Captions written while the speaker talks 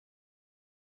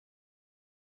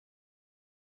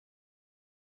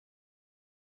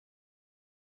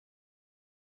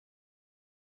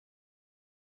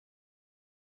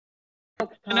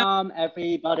Welcome,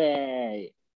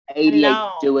 everybody. ADH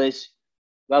Hello. doers.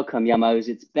 Welcome, Yummos.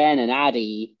 It's Ben and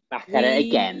Addy back at it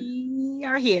again. We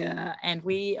are here and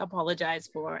we apologize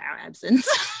for our absence.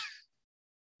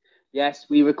 Yes,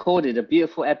 we recorded a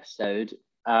beautiful episode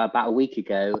about a week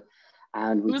ago,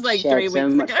 and we It was like 3 shared so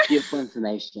weeks much ago. beautiful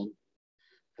information.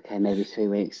 Okay, maybe 3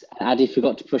 weeks. Addy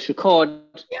forgot to push record,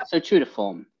 Yep. so true to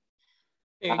form.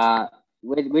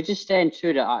 We're just staying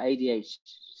true to our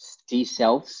ADHD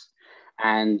selves,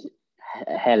 and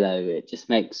hello, it just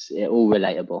makes it all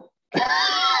relatable.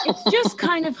 It's just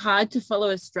kind of hard to follow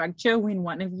a structure when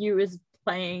one of you is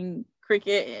playing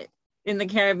cricket in the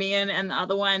Caribbean and the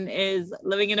other one is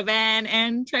living in a van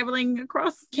and traveling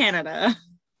across Canada.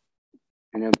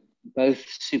 And they're both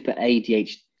super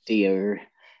ADHD,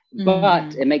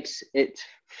 but it makes it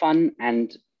fun.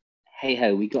 And hey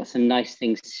ho, we got some nice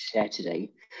things to share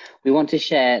today. We want to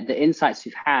share the insights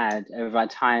we've had over our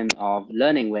time of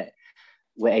learning with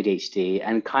ADHD,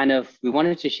 and kind of we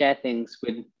wanted to share things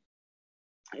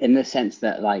in the sense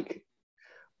that like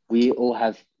we all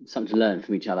have something to learn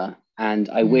from each other. And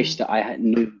I wish that I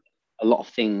knew a lot of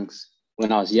things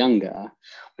when I was younger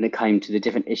when it came to the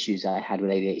different issues I had with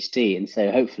ADHD. And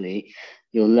so hopefully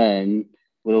we'll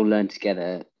all learn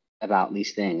together about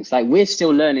these things. Like we're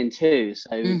still learning too. So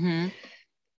if you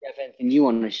have anything you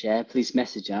want to share, please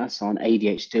message us on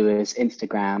ADHDoers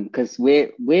Instagram, because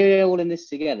we're all in this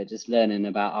together, just learning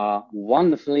about our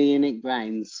wonderfully unique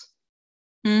brains.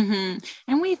 And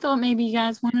we thought maybe you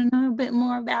guys want to know a bit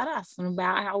more about us and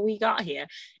about how we got here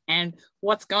and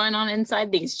what's going on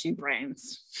inside these two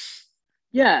brains.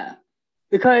 Yeah,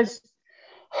 because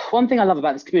one thing I love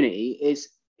about this community is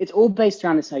it's all based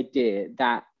around this idea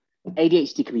that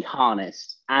ADHD can be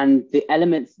harnessed, and the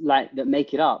elements like that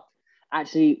make it up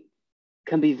actually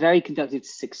can be very conducive to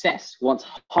success once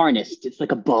harnessed. It's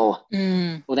like a bow.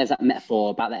 Or there's that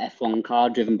metaphor about the F1 car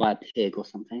driven by a pig or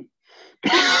something.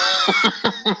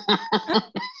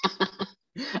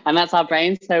 And that's our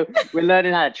brains. So we're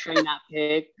learning how to train that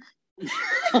pig.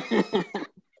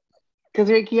 Because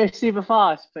it can go super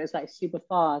fast, but it's like super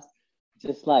fast.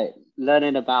 Just like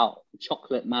learning about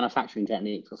chocolate manufacturing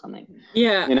techniques or something.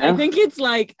 Yeah, you know? I think it's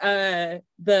like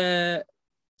the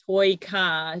toy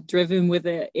car driven with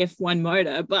a F1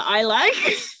 motor, but I like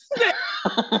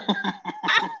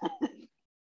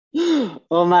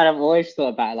Oh man, I've always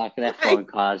thought about it like an F1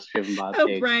 car driven by a her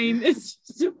pig. brain is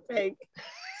just a pig.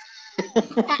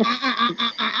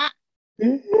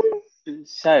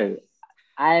 So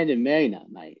I had a million,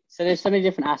 mate. So there's so many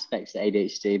different aspects to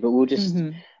ADHD, but we'll just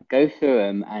go through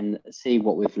them and see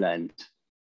what we've learned.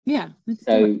 Yeah.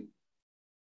 So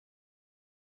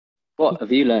what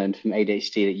have you learned from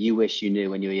ADHD that you wish you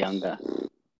knew when you were younger?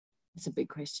 It's a big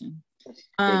question.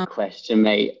 Big question,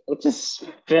 mate. We'll just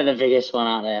put the biggest one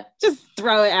out there. Just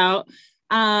throw it out.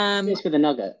 Just with a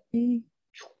nugget.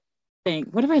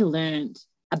 What have I learned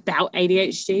about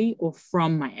ADHD or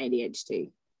from my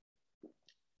ADHD?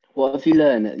 What have you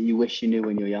learned that you wish you knew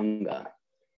when you were younger?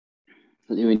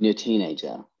 When you were a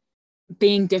teenager?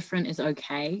 Being different is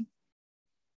okay.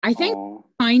 I think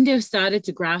I kind of started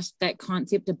to grasp that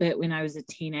concept a bit when I was a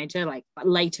teenager, like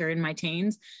later in my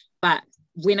teens. But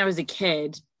when I was a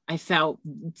kid, I felt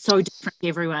so different to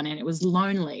everyone and it was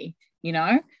lonely, you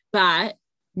know? But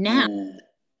now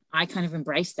I kind of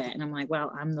embrace that and I'm like,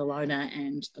 well, I'm the loner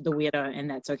and the weirdo and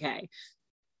that's okay.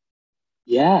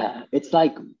 Yeah, it's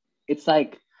like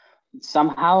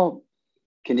somehow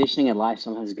conditioning in life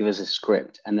sometimes give us a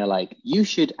script and they're like, you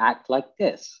should act like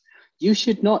this. You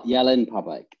should not yell in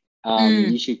public.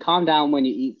 You should calm down when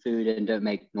you eat food and don't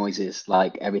make noises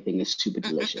like everything is super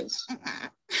delicious.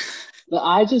 But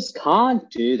I just can't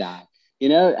do that, you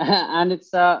know? And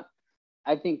it's I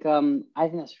think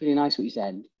that's really nice what you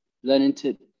said. Learning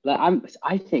to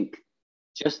I think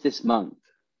just this month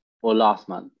or last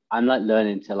month, I'm like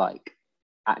learning to like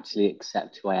actually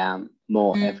accept who I am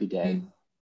more every day.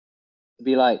 To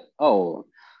be like, oh,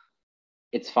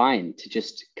 it's fine to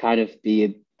just kind of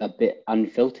be a bit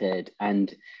unfiltered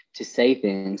and to say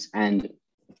things, and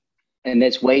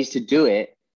there's ways to do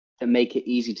it that make it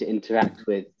easy to interact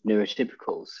with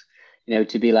neurotypicals, you know,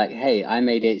 to be like, hey, I'm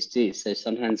ADHD, so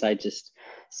sometimes I just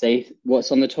say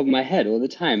what's on the top of my head all the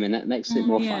time, and that makes it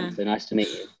more fun. So nice to meet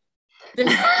you. Did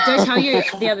I tell you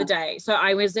the other day? So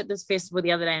I was at this festival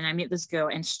the other day and I met this girl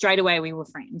and straight away we were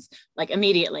friends, like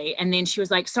immediately. And then she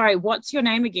was like, sorry, what's your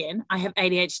name again? I have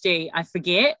ADHD. I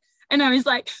forget. And I was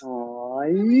like, oh,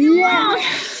 yeah.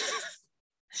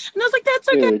 And I was like, that's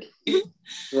okay. Good.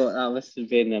 Well, that must have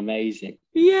been amazing.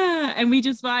 Yeah. And we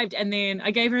just vibed. And then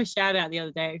I gave her a shout out the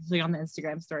other day, actually on the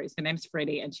Instagram stories. Her name's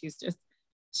Freddie and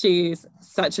she's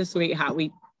such a sweetheart.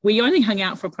 We we only hung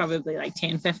out for probably like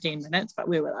 10-15 minutes, but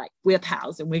we were like, we're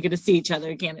pals and we're going to see each other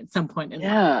again at some point in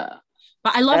life.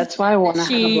 But I love that's why I want to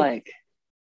have like,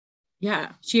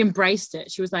 yeah, she embraced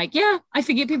it. She was like, yeah, I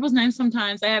forget people's names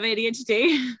sometimes. I have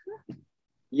ADHD.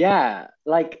 Yeah,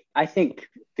 like I think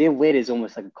being weird is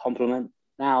almost like a compliment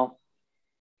now.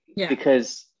 Yeah.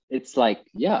 Because it's like,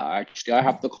 yeah, actually I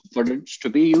have the confidence to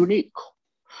be unique.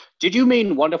 Did you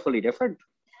mean wonderfully different?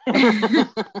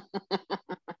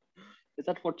 Is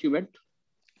that what you meant?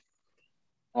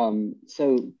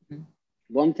 So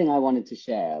one thing I wanted to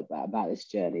share about this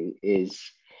journey is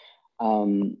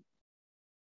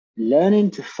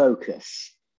learning to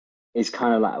focus is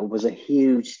kind of like, was a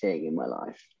huge thing in my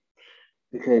life,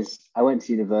 because I went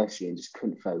to university and just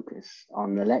couldn't focus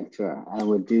on the lecturer, and I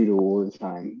would doodle all the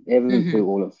time, even through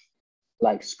all of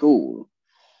like school.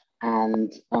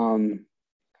 And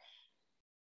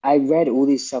I read all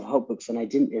these self-help books and I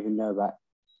didn't even know that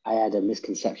I had a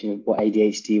misconception of what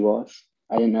ADHD was.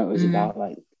 I didn't know it was about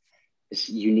like this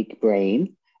unique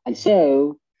brain. And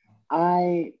so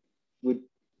I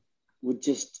would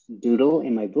just doodle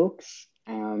in my books,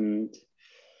 and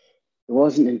it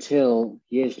wasn't until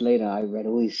years later I read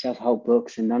all these self-help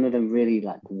books and none of them really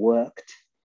like worked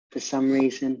for some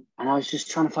reason. And I was just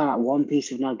trying to find out one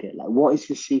piece of nugget, like what is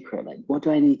the secret? Like what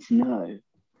do I need to know?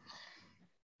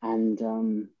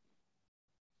 And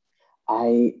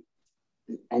I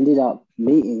ended up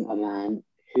meeting a man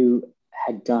who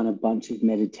had done a bunch of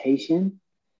meditation,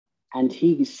 and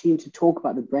he seemed to talk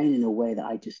about the brain in a way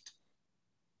that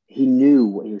he knew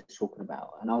what he was talking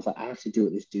about. And I was like, I have to do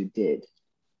what this dude did.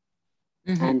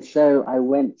 And so I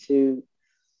went to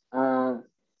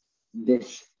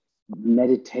this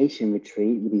meditation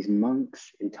retreat with these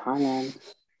monks in Thailand,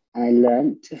 and I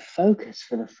learned to focus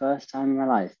for the first time in my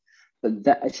life. So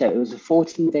it was a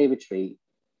 14-day retreat,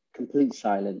 complete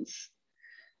silence,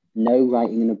 no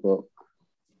writing in a book.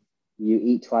 You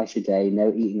eat twice a day,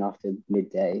 no eating after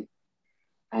midday,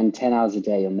 and 10 hours a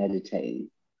day you're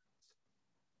meditating,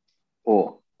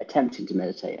 or attempting to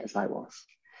meditate as I was.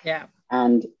 Yeah.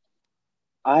 And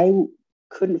I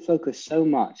couldn't focus so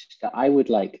much that I would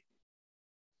like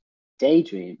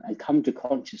daydream and come to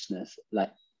consciousness,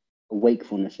 like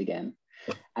wakefulness again.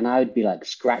 And I would be like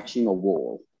scratching a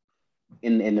wall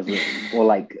in the room, or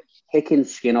like picking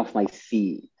skin off my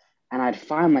feet. And I'd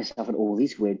find myself in all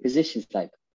these weird positions,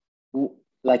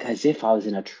 like as if I was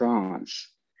in a trance.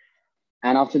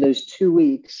 And after those 2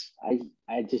 weeks,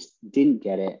 I just didn't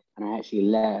get it. And I actually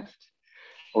left,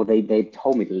 or they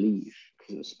told me to leave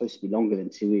because it was supposed to be longer than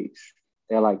 2 weeks.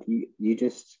 They're like, you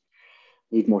just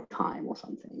need more time or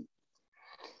something.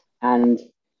 And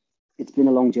it's been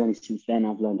a long journey since then.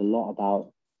 I've learned a lot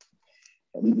about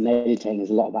meditating. Is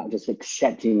a lot about just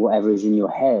accepting whatever is in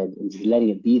your head and just letting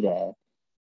it be there,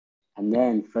 and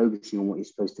then focusing on what you're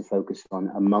supposed to focus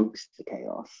on amongst the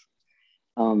chaos,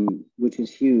 which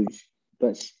is huge.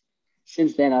 But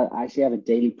since then, I actually have a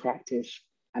daily practice,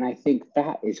 and I think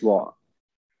that is what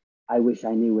I wish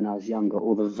I knew when I was younger,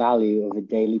 or the value of a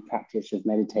daily practice of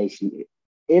meditation.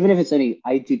 Even if it's only,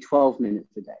 I do 12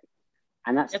 minutes a day,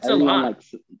 and that's a lot,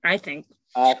 I think.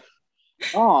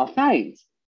 Oh, thanks.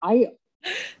 I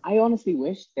honestly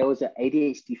wish there was an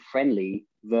ADHD friendly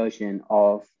version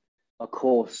of a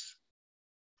course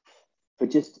for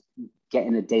just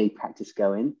getting a daily practice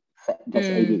going that's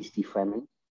ADHD friendly.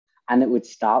 And it would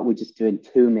start with just doing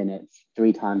 2 minutes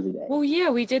 3 times a day. Well, yeah,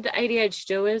 we did the ADHD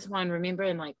doers one, remember,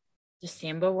 in like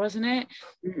December, wasn't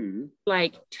it?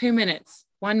 Like 2 minutes,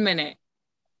 1 minute,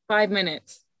 5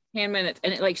 minutes, 10 minutes.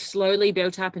 And it like slowly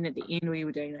built up. And at the end, we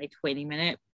were doing like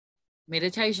 20-minute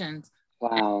meditations.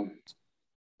 Wow. And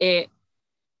it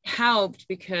helped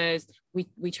because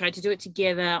we tried to do it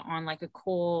together on like a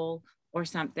call or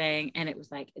something, and it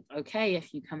was like, it's okay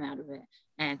if you come out of it,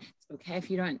 and it's okay if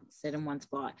you don't sit in one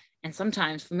spot. And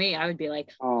sometimes for me, I would be like,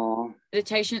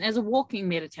 meditation as a walking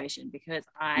meditation, because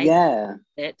I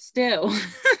sit still.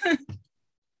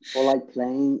 Or like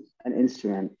playing an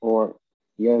instrument, or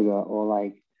yoga, or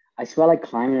like I swear, like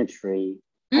climbing a tree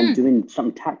and doing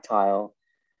something tactile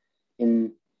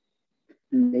in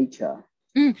nature.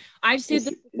 I've said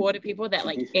this before to people that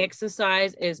like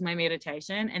exercise is my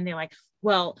meditation, and they're like,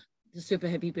 well, the super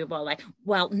hippie people are like,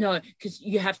 well, no, because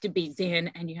you have to be zen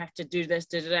and you have to do this,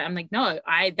 I'm like, no,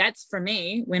 that's for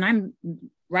me when I'm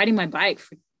riding my bike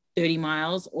for 30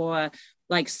 miles, or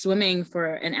like swimming for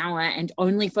an hour and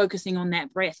only focusing on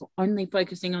that breath, or only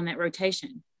focusing on that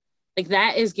rotation. Like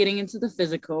that is getting into the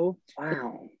physical.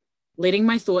 Wow. Letting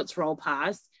my thoughts roll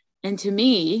past. And to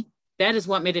me, that is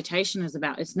what meditation is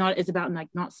about. It's about like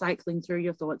not cycling through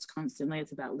your thoughts constantly.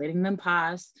 It's about letting them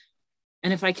pass,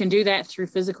 And if I can do that through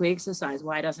physical exercise,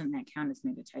 why doesn't that count as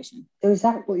meditation? So is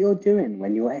that what you're doing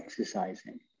when you're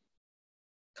exercising?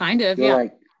 Kind of, You're yeah.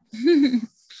 like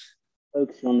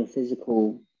focusing on the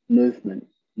physical movement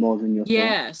more than your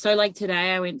Yeah. thoughts? So like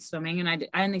today I went swimming, and I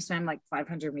only swam like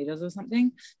 500 meters or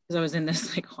something because I was in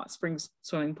this like hot springs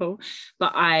swimming pool.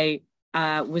 But I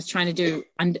was trying to do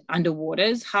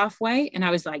underwaters halfway, and I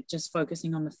was like just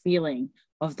focusing on the feeling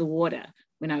of the water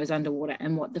when I was underwater,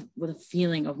 and what the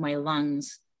feeling of my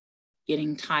lungs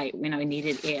getting tight when I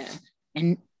needed air.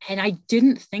 And I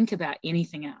didn't think about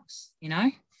anything else, you know?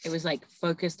 It was like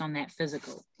focused on that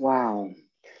physical. Wow.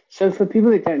 So for people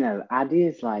that don't know, Addie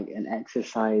is like an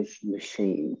exercise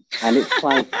machine. And it's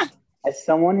like, as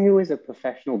someone who is a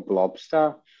professional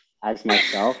blobster, as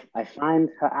myself, I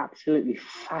find her absolutely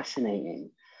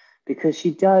fascinating because she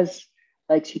does,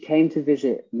 like, she came to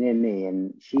visit near me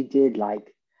and she did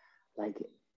like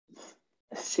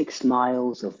 6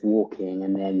 miles of walking,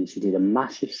 and then she did a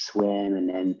massive swim, and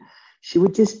then she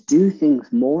would just do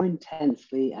things more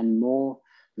intensely and more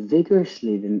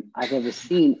vigorously than I've ever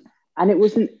seen. And it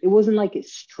wasn't like it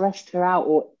stressed her out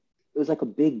or it was like a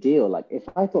big deal. Like if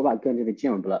I thought about going to the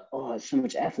gym, I'd be like, oh, it's so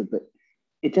much effort, but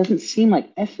it doesn't seem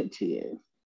like effort to you.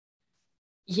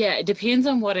 Yeah, it depends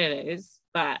on what it is,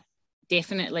 but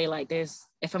definitely like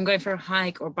if I'm going for a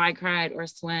hike or bike ride or a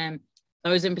swim,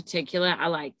 those in particular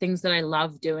are like things that I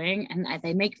love doing, and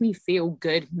they make me feel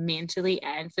good mentally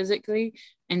and physically.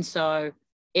 And so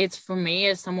it's, for me,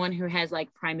 as someone who has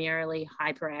like primarily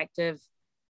hyperactive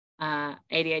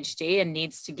ADHD and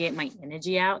needs to get my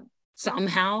energy out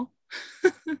somehow.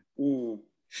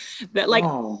 But like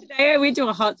today I went to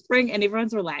a hot spring and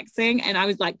everyone's relaxing, and I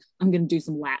was like, I'm gonna do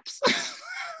some laps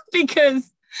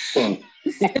because I'm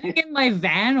sitting in my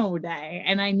van all day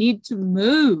and I need to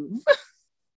move.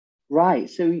 Right.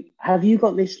 So have you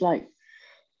got this like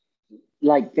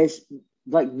this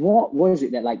like what was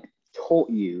it that like taught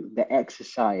you that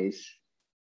exercise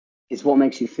is what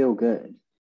makes you feel good?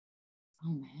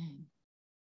 Oh man,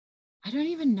 I don't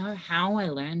even know how I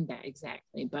learned that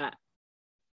exactly, but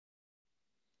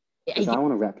Because I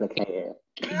want to replicate it.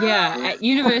 Yeah, at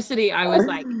university I was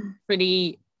like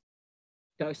pretty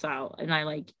docile, and I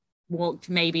like walked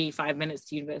maybe 5 minutes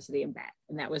to university and back,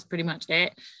 and that was pretty much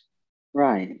it.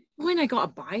 Right. When I got a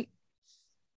bike,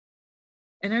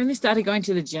 and I only started going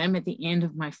to the gym at the end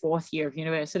of my 4th year of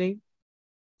university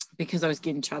because I was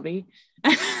getting chubby.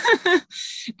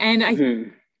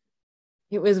 And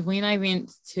it was when I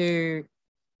was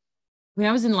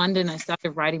in London, I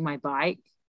started riding my bike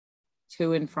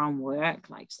to and from work,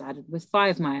 like started with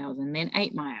 5 miles and then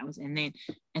 8 miles and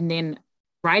then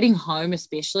riding home,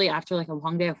 especially after like a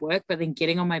long day of work, but then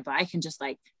getting on my bike and just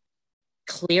like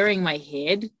clearing my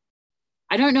head.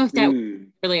 I don't know if that was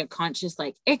really a conscious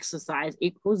like exercise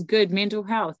equals good mental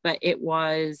health, but it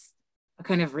was a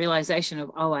kind of realization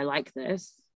of, oh, I like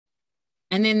this.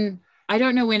 And then I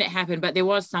don't know when it happened, but there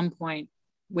was some point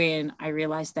when I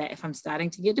realized that if I'm starting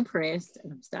to get depressed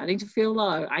and I'm starting to feel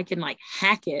low, I can like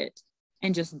hack it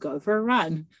and just go for a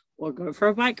run or go for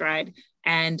a bike ride.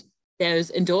 And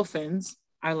those endorphins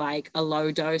are like a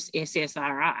low dose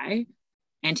SSRI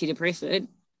antidepressant,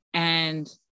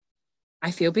 and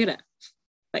I feel better.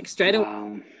 Like straight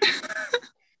away.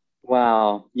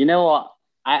 Wow. You know what?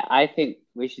 I think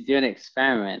we should do an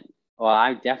experiment. Well,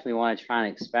 I definitely want to try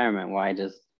an experiment where I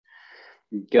just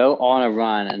go on a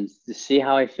run and to see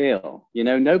how I feel. You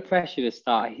know, no pressure to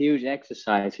start a huge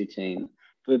exercise routine.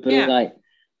 But like,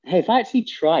 hey, if I actually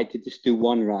tried to just do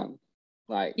one run,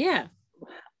 like I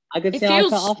could see how I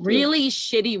felt afterwards. It feels really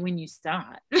shitty when you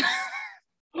start.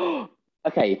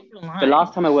 Okay, the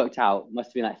last time I worked out must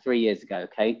have been like 3 years ago,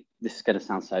 okay? This is going to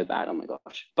sound so bad, oh my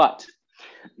gosh. But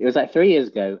it was like 3 years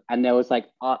ago, and there was like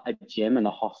a gym and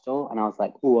a hostel, and I was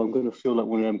like, oh, I'm going to feel like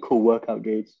one of them cool workout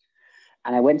dudes.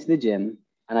 And I went to the gym,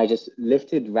 and I just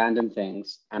lifted random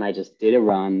things, and I just did a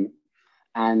run.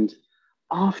 And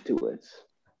afterwards,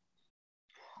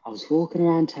 I was walking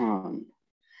around town,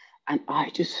 and I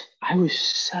was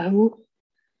so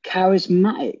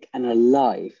charismatic and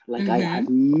alive, like I had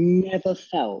never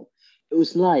felt. It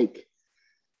was like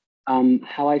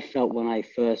how I felt when I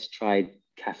first tried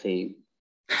caffeine.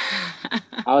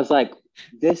 I was like,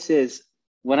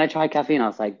 when I tried caffeine, I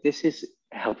was like, this is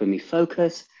helping me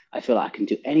focus. I feel like I can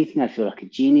do anything. I feel like a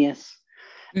genius.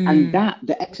 And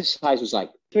the exercise was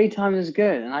like 3 times as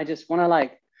good. And I just want to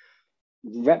like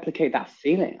replicate that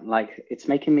feeling. Like it's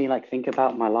making me like think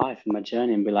about my life and my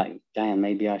journey and be like, damn,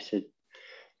 maybe I should.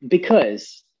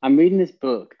 Because I'm reading this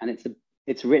book and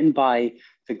it's written by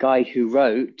the guy who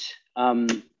wrote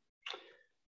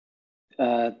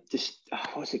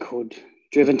what's it called?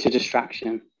 Driven to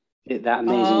Distraction. That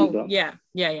amazing book. Yeah.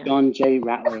 John J.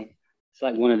 Ratley. It's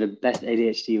like one of the best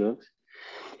ADHD books.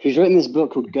 He's written this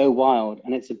book called Go Wild,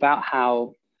 and it's about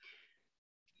how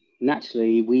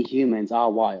naturally we humans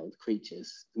are wild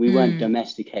creatures. We weren't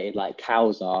domesticated like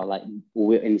cows are, like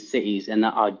we're in cities, and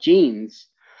that our genes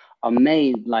are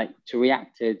made like to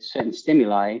react to certain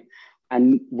stimuli.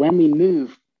 And when we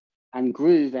move and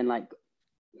groove and like,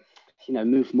 you know,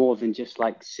 move more than just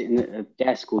like sitting at a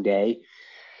desk all day,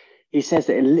 he says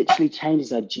that it literally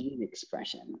changes our gene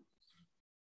expression.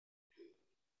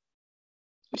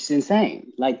 Which is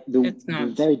insane. Like the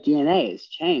very DNA is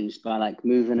changed by like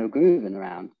moving or grooving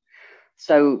around.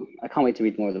 So I can't wait to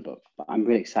read more of the book, but I'm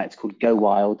really excited. It's called Go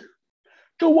Wild.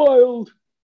 Go Wild.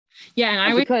 Yeah, and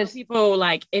I always tell people,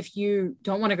 like, if you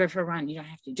don't want to go for a run, you don't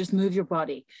have to. Just move your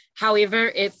body. However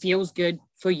it feels good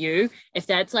for you. If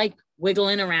that's like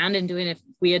wiggling around and doing a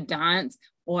weird dance,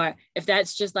 or if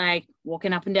that's just like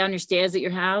walking up and down your stairs at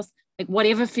your house, like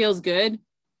whatever feels good,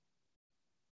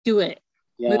 do it.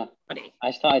 Yeah,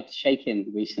 I started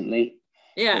shaking recently.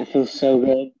 Yeah, it feels so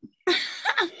good.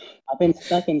 I've been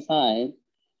stuck inside,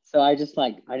 so I just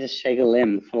shake a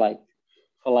limb for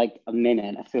like a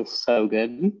minute. It feels so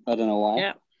good. I don't know why.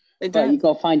 Yeah, but you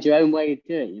got to find your own way to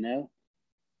do it, you know.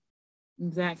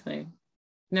 Exactly.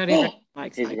 Not everyone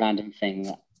likes this random thing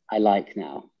that I like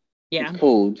now. Yeah, it's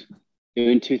called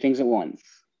doing two things at once.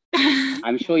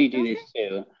 I'm sure you do this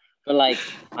too, but like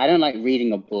I don't like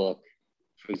reading a book,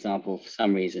 for example, for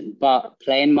some reason, but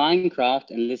playing Minecraft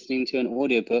and listening to an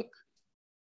audiobook,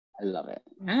 I love it.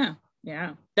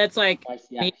 Yeah. That's like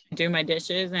me do my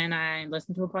dishes and I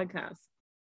listen to a podcast.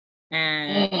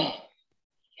 And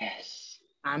yes,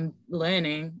 I'm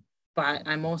learning, but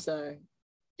I'm also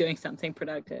doing something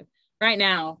productive. Right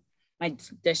now, my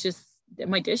dish is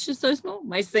so small.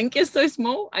 My sink is so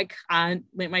small. I can't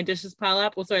let my dishes pile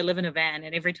up. Also, I live in a van,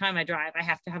 and every time I drive, I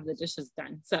have to have the dishes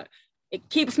done. So it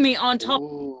keeps me on top.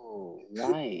 Oh,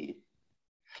 right.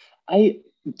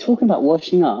 Talking about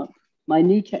washing up, my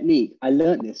new technique, I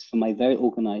learned this from my very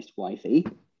organized wifey.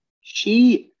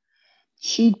 She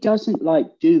doesn't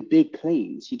like do big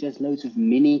cleans. She does loads of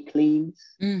mini cleans.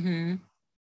 Mm-hmm.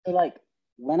 So like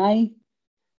when I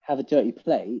have a dirty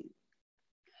plate,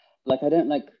 like I don't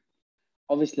like,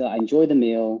 obviously I enjoy the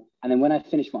meal. And then when I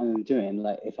finish what I'm doing,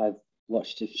 like if I've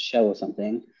watched a show or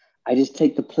something, I just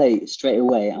take the plate straight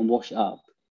away and wash it up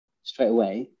straight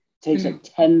away. It takes like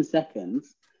 10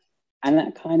 seconds. And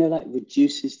that kind of like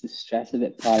reduces the stress of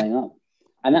it piling up.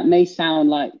 And that may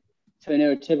sound like to an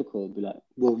neurotypical, be like,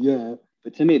 well, yeah.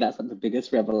 But to me, that's like the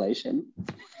biggest revelation.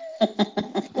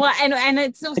 Well, and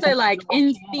it's also like,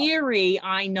 in theory,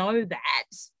 I know that.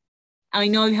 I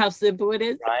know how simple it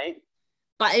is. Right.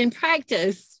 But in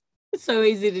practice, it's so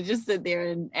easy to just sit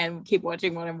there and keep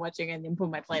watching what I'm watching and then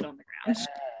put my plate on the ground.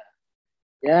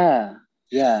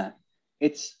 Yeah.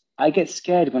 I get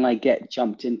scared when I get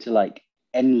jumped into like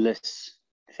endless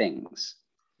things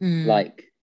like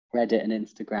Reddit and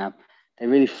Instagram. They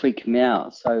really freak me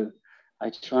out. So I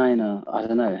try and I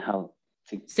don't know how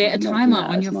to set a timer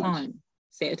on your phone.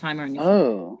 Set a timer on your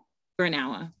phone for an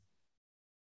hour.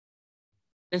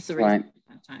 That's the reason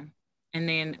that time. And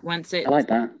then once I like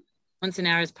that. Once an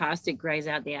hour has passed, it grays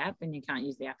out the app and you can't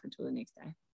use the app until the next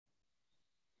day.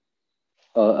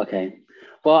 Oh, okay.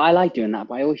 Well, I like doing that,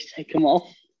 but I always take them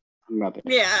off. I'm rubbish.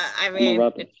 Yeah, I mean,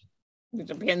 it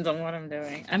depends on what I'm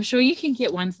doing. I'm sure you can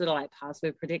get ones that are like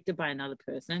password protected by another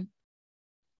person,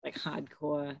 like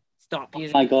hardcore stop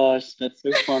using. Oh my gosh, that's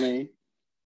so funny.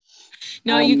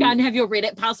 No, you can't have your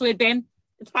Reddit password, Ben.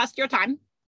 It's past your time.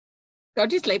 Go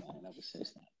to sleep. I never say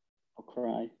that. I'll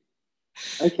cry.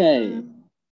 Okay.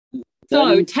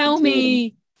 So tell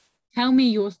me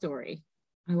your story.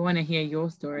 I want to hear your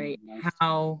story.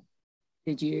 How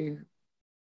did you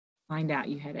find out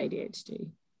you had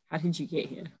ADHD? How did you get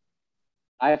here?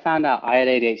 I found out I had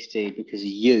ADHD because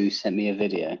you sent me a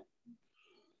video.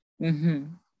 Mm-hmm.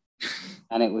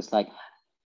 And it was like,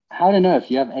 how to know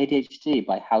if you have ADHD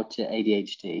by How to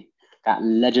ADHD, that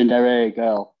legendary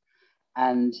girl.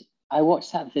 And I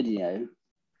watched that video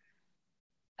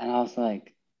and I was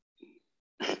like,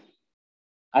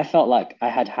 I felt like I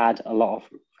had a lot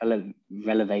of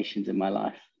revelations in my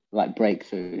life, like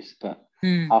breakthroughs. But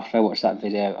after I watched that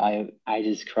video, I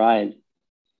just cried.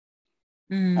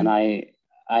 And I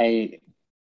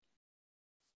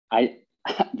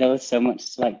there was so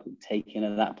much to like take in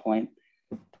at that point,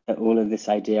 that all of this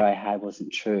idea I had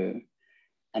wasn't true,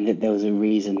 and that there was a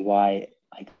reason why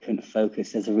I couldn't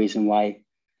focus. There's a reason why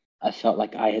I felt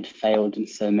like I had failed in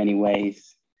so many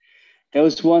ways. There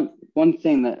was one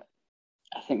thing that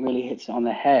I think really hits it on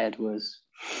the head was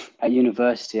at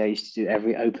university, I used to do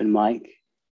every open mic.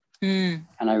 Mm.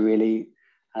 And I really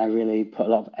put a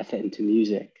lot of effort into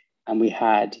music. And we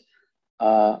had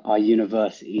our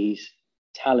university's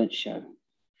talent show,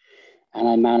 and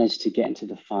I managed to get into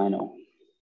the final.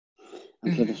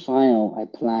 And for the final, I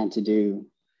planned to do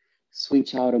Sweet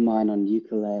Child of Mine on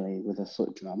ukulele with a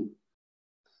foot drum.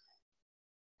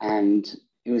 And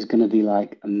it was going to be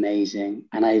like amazing.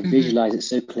 And I visualized it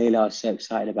so clearly. I was so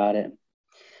excited about it.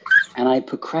 And I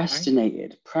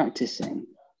procrastinated practicing.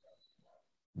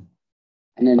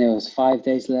 And then there was 5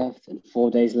 days left and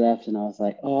 4 days left. And I was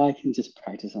like, oh, I can just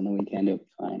practice on the weekend. It'll be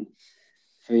fine.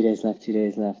 3 days left, 2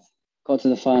 days left. Got to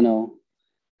the final,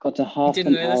 got to half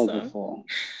an hour before.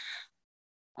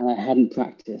 And I hadn't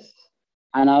practiced.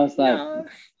 And I was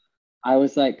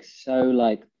like, so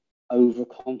like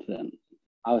overconfident.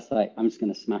 I was like, I'm just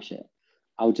going to smash it.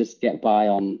 I'll just get by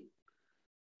on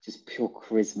just pure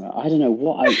charisma. I don't know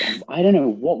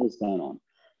what was going on,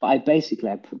 but I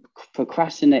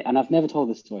procrastinate, and I've never told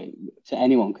this story to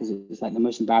anyone because it's like the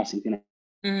most embarrassing thing.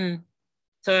 Mm.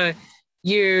 So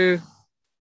you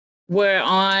were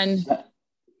on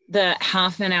the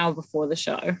half an hour before the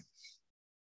show.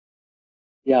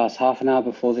 Yeah, it was half an hour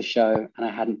before the show, and I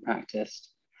hadn't practiced,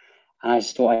 and I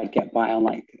just thought I'd get by on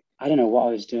like, I don't know what I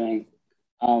was doing.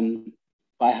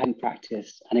 But I hadn't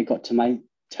practiced, and it got to my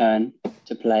turn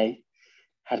to play.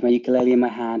 Had my ukulele in my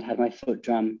hand, had my foot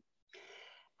drum,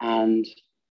 and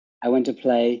I went to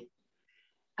play,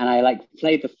 and I like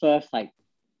played the first like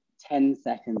 10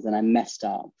 seconds, and I messed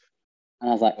up, and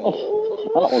I was like,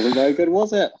 oh, that wasn't very good,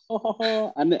 was it?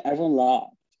 And everyone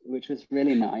laughed, which was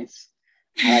really nice,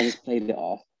 and I just played it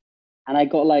off, and I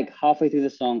got like halfway through the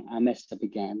song, I messed up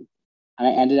again, and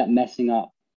I ended up messing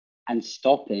up and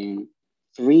stopping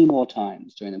 3 more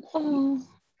times during the performance.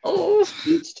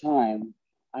 Each time,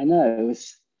 I know it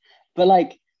was, but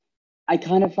like I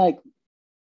kind of like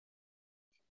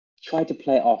tried to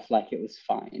play it off like it was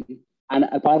fine. And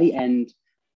by the end,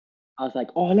 I was like,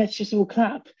 oh, let's just all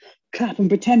clap and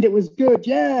pretend it was good.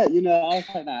 Yeah, you know, I was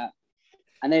like that.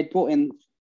 And they brought in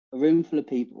a room full of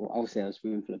people. Obviously, I was a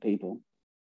room full of people.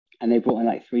 And they brought in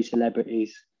like 3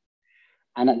 celebrities.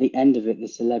 And at the end of it, the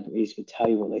celebrities would tell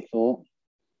you what they thought.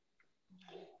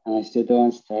 And I stood there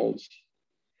on stage,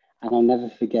 and I'll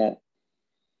never forget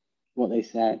what they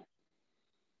said.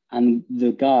 And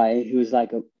the guy who was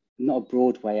like not a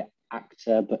Broadway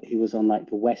actor, but he was on like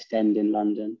the West End in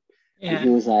London. Yeah. And he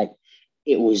was like,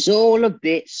 it was all a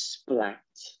bit splat.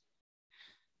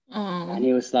 And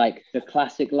he was like, the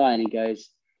classic line, he goes,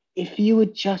 if you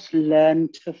would just learn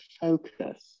to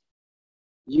focus,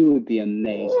 you would be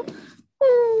amazing.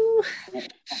 And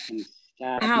it fucking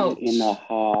stabbed me in the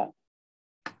heart.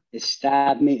 It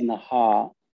stabbed me in the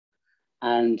heart,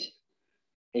 and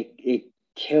it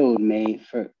killed me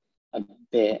for a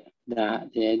bit,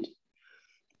 that did.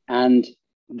 And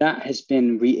that has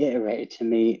been reiterated to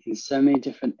me in so many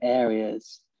different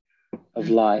areas of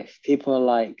life. People are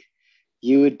like,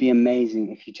 you would be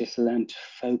amazing if you just learned to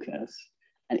focus.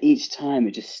 And each time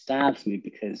it just stabs me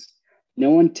because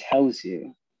no one tells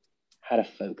you how to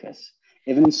focus.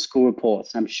 Even in school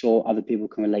reports, I'm sure other people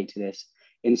can relate to this.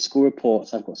 In school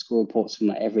reports, I've got school reports from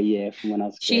like every year from when I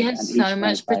was a kid. She has so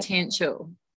much potential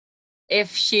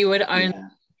if she would only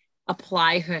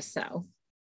apply herself,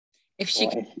 if she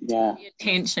could pay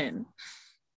attention.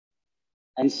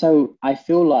 And so I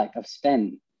feel like I've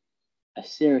spent a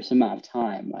serious amount of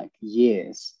time, like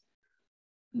years,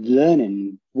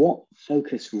 learning what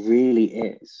focus really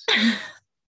is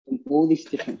in all these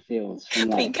different fields. From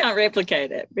like, we can't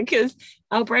replicate it because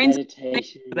our brains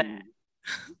meditation. That.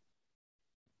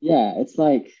 Yeah, it's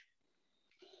like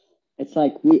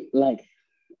we like.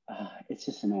 It's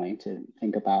just annoying to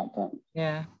think about, but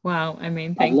yeah. Wow. I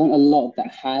mean, I've learned a lot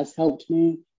that has helped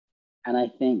me, and I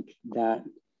think that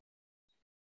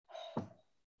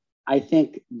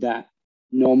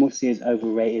normalcy is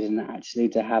overrated, and actually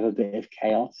to have a bit of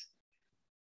chaos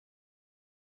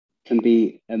can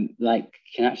be can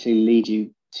actually lead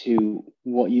you to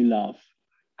what you love.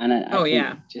 And I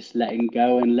think just letting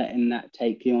go and letting that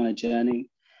take you on a journey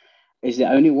is the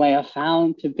only way I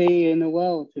found to be in the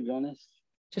world, to be honest.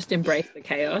 Just embrace the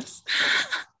chaos.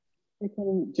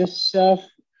 Just surf.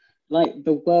 Like,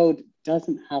 the world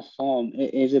doesn't have fun.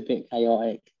 It is a bit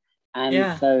chaotic.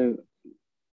 And so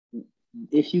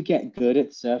if you get good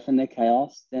at surfing the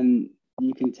chaos, then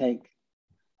you can take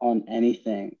on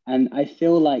anything. And I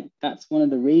feel like that's one of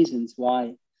the reasons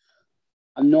why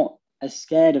I'm not as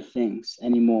scared of things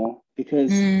anymore,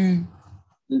 because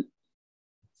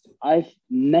I've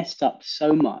messed up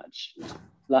so much.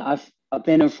 Like, I've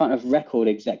been in front of record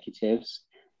executives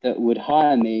that would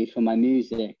hire me for my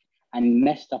music and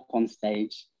messed up on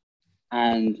stage.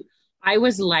 And I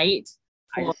was late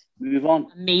I for just move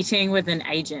on. a meeting with an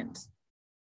agent,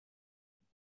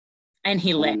 and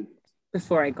he left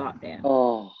before I got there.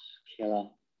 Oh, killer.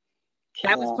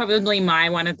 That was probably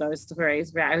one of those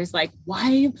stories where I was like,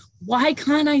 why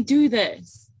can't I do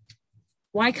this?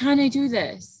 Why can't I do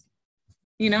this?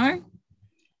 You know?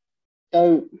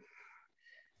 So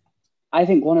I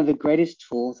think one of the greatest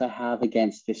tools I have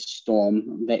against this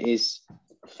storm that is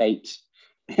fate,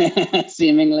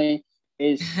 seemingly,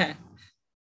 is to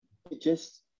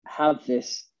just have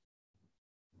this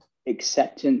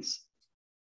acceptance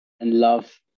and love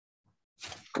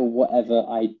for whatever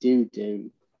I do.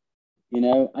 You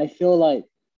know, I feel like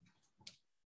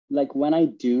when I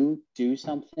do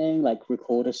something, like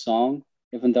record a song,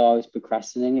 even though I was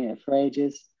procrastinating it for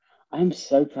ages, I'm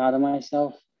so proud of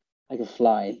myself, like a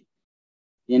fly,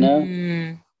 you know?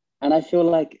 And I feel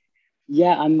like,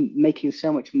 yeah, I'm making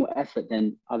so much more effort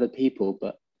than other people,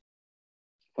 but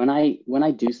when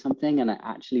I do something and it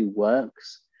actually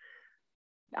works,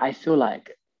 I feel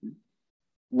like,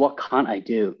 what can't I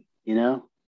do, you know?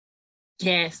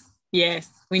 Yes.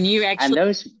 When you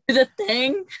actually do the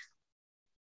thing.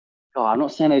 Oh, I'm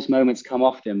not saying those moments come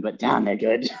often, but damn, they're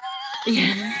good.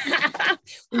 Yeah.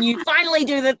 When you finally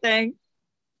do the thing.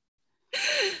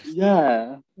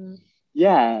 Yeah.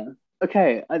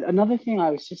 Okay. Another thing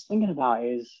I was just thinking about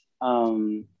is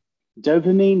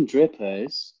dopamine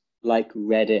drippers like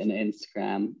Reddit and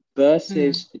Instagram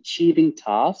versus achieving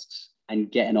tasks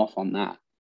and getting off on that.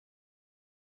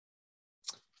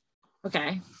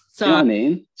 Okay. So, you know what I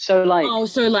mean? So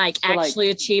actually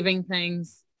achieving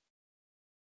things.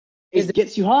 It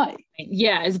gets you high.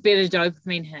 Yeah, it's a better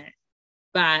dopamine hit.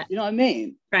 But you know what I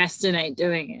mean? Procrastinate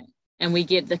doing it. And we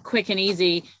get the quick and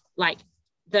easy, like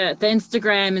the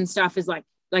Instagram and stuff is like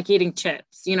eating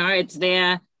chips, you know, it's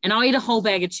there. And I'll eat a whole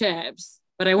bag of chips,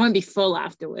 but I won't be full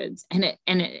afterwards. And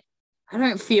I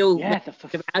don't feel the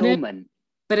fulfillment.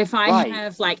 But if I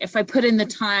have if I put in the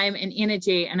time and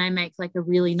energy and I make like a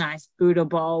really nice Buddha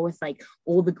bowl with like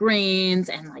all the greens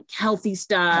and like healthy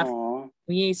stuff,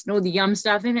 yeast and all the yum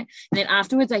stuff in it, and then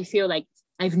afterwards I feel like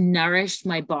I've nourished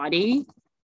my body.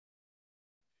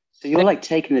 So you're like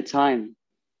taking the time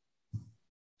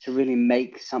to really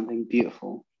make something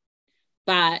beautiful.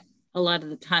 But a lot of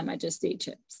the time I just eat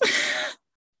chips.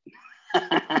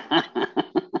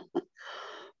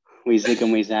 We zig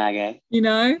and we zag, eh? You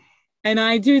know? And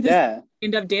I do this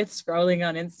end of death scrolling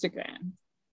on Instagram.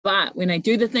 But when I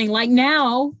do the thing, like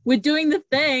now, we're doing the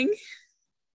thing.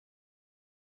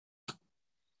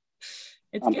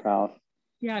 I'm proud.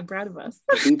 Yeah, I'm proud of us.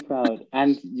 Be proud.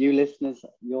 And you listeners,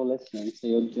 you're listening. So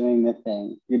you're doing the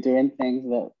thing. You're doing things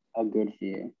that are good for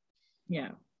you.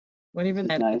 Yeah. Whatever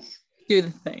that nice. Is. Do the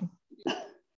thing.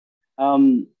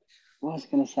 What was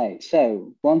I going to say?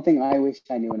 So one thing I wish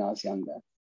I knew when I was younger,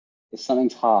 if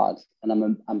something's hard and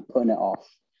I'm putting it off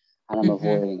and I'm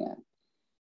avoiding it,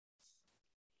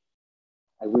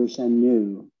 I wish I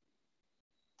knew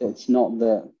that it's not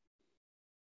that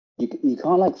you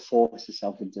can't like force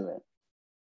yourself to do it,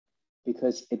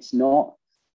 because it's not,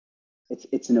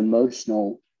 it's an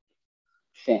emotional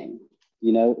thing,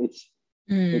 you know. It's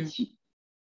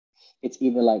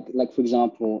either like for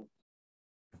example,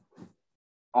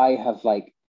 I have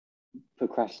like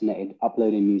procrastinated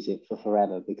uploading music for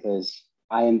forever because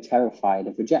I am terrified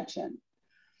of rejection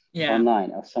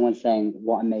online, of someone saying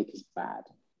what I make is bad.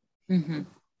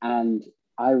 And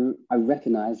I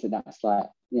recognize that that's like,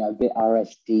 you know, a bit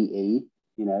RSDE,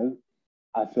 you know.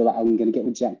 I feel like I'm going to get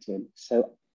rejected,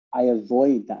 so I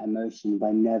avoid that emotion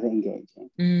by never engaging.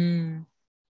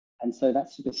 And so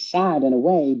that's super sad in a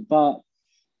way, but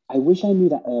I wish I knew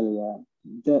that earlier,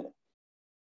 that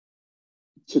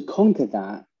to conquer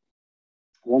that,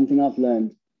 one thing I've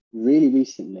learned really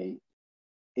recently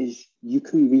is you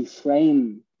can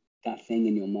reframe that thing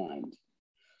in your mind.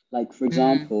 Like, for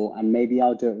example, and maybe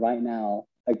I'll do it right now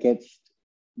against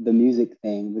the music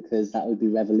thing, because that would be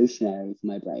revolutionary for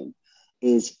my brain,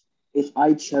 is if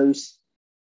I chose,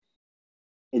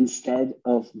 instead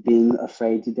of being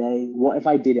afraid today, what if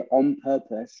I did it on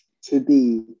purpose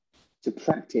to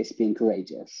practice being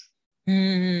courageous?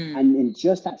 And in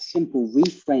just that simple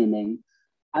reframing,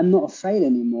 I'm not afraid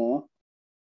anymore.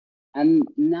 And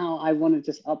now I want to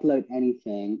just upload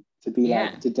anything to be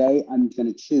like, today I'm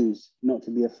going to choose not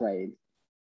to be afraid.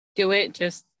 Do it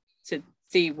just to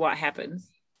see what happens.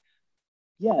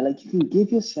 Yeah, like you can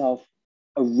give yourself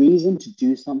a reason to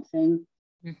do something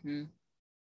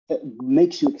that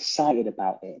makes you excited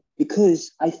about it.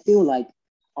 Because I feel like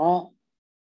our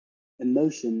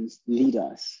emotions lead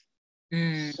us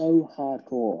so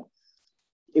hardcore.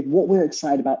 If what we're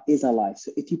excited about is our life,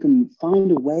 so if you can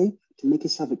find a way to make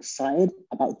yourself excited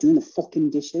about doing the fucking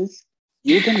dishes,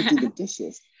 you're going to do the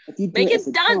dishes. If you do Make it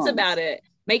it dance about it.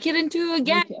 Make it into a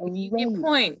game. You get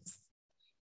points.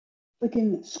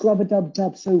 Freaking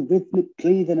scrub-a-dub-dub so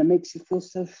rhythmically that it makes you feel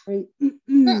so free.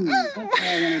 That's how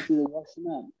I want to do the washing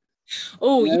up.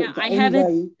 Oh, yeah, I had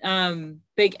a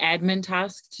big admin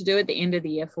task to do at the end of the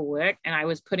year for work, and I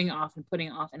was putting it off,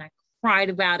 and I cried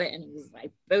about it, and I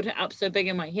built it up so big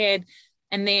in my head,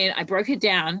 and then I broke it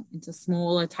down into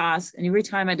smaller tasks, and every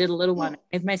time I did a little one, I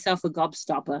gave myself a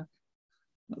gobstopper.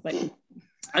 I was like,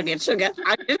 I'll get sugar,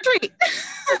 I'll get a treat.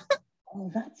 Oh,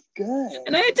 that's good.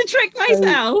 And I had to trick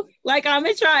myself like I'm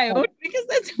a child, because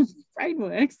that's how my brain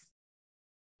works.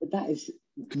 But that is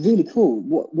really cool.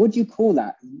 What do you call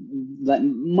that? Like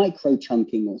micro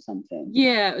chunking or something?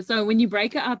 Yeah. So when you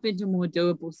break it up into more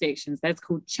doable sections, that's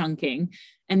called chunking.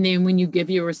 And then when you give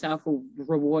yourself a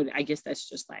reward, I guess that's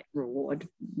just like reward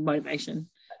motivation.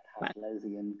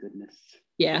 Pavlovian goodness.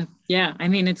 Yeah. Yeah. I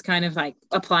mean, it's kind of like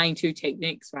applying two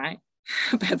techniques, right?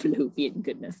 Pavlovian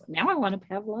goodness. Now I want a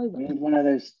Pavlova. We had one of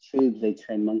those tubes they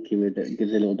train monkey with that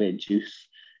gives a little bit of juice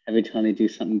every time they do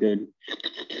something good.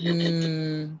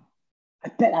 I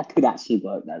bet that could actually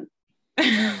work though.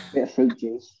 Bit of fruit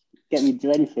juice. Get me to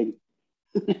do anything.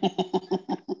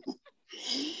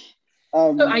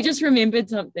 So I just remembered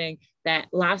something that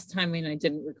last time when I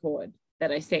didn't record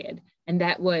that I said, and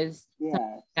that was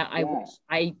that I wish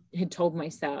I had told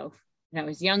myself when I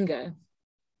was younger.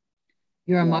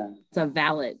 Your emotions are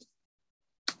valid.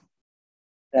 Say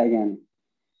that again.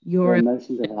 Your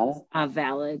emotions are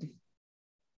valid?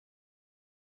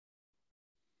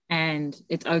 And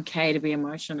it's okay to be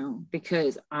emotional,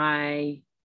 because I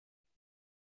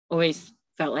always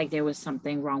felt like there was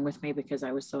something wrong with me because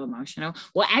I was so emotional.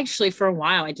 Well, actually, for a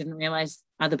while, I didn't realize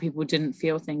other people didn't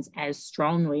feel things as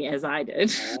strongly as I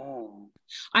did. Oh.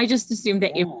 I just assumed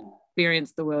that everyone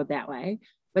experienced the world that way.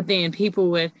 But then people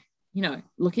would,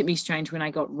 look at me strange when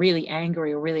I got really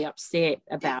angry or really upset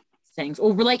about things,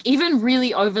 or like even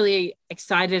really overly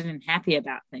excited and happy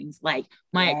about things, like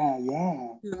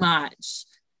too much.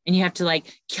 And you have to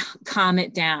like calm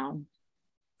it down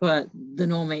for the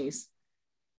normies.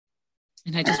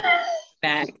 And I just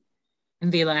back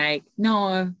and be like,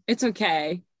 no, it's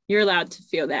okay. You're allowed to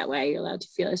feel that way. You're allowed to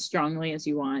feel as strongly as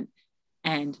you want.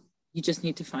 And you just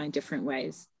need to find different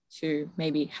ways to,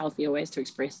 maybe healthier ways to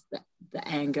express the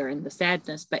anger and the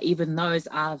sadness. But even those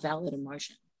are valid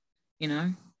emotion,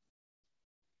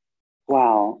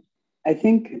 Wow. I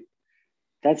think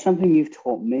that's something you've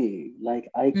taught me. Like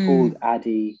I called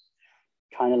Addie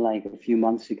kind of like a few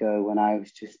months ago when I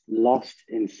was just lost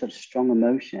in such strong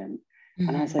emotion.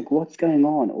 And I was like, what's going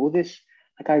on? All this,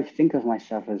 like I think of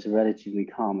myself as a relatively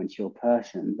calm and chill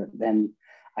person, but then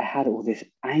I had all this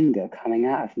anger coming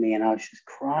out of me and I was just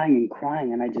crying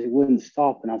and I just wouldn't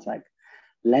stop. And I was like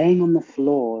laying on the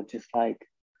floor, just like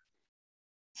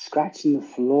scratching the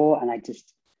floor. And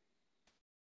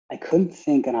I couldn't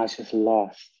think and I was just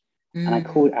lost. And I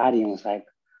called Addie and was like,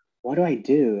 what do I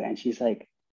do? And she's like,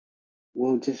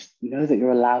 well, just know that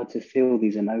you're allowed to feel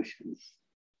these emotions.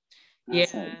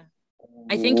 And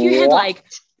I think you had like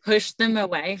pushed them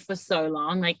away for so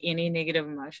long, like any negative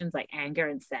emotions like anger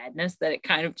and sadness, that it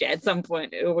kind of at some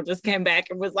point it all just came back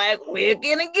and was like, we're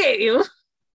gonna get you.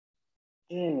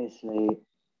 Seriously,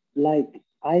 like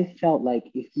I felt like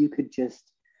if you could just,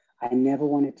 I never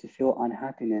wanted to feel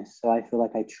unhappiness, so I feel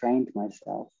like I trained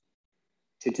myself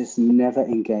to just never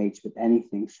engage with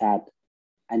anything sad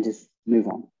and just move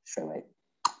on straight away.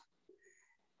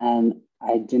 And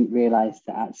I didn't realize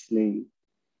that actually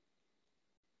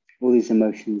all these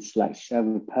emotions like serve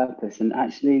a purpose, and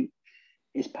actually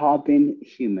it's part of being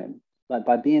human. Like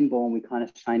by being born, we kind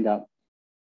of signed up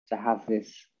to have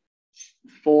this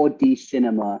 4D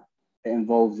cinema that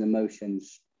involves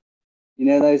emotions.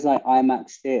 Those like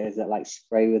IMAX theaters that like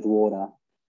spray with water?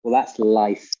 Well, that's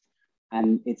life.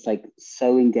 And it's like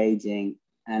so engaging,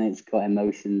 and it's got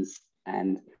emotions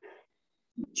and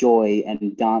joy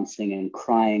and dancing and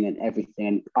crying and everything,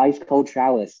 and ice cold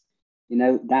showers.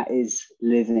 That is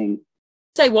living.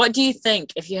 So what do you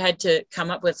think, if you had to come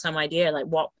up with some idea, like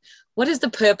what is the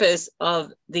purpose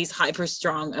of these hyper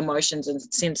strong emotions and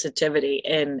sensitivity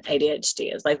in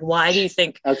ADHD? Is like, why do you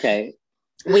think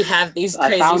we have these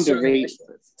crazy strong emotions?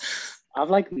 I've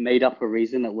like made up a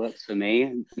reason that works for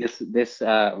me. This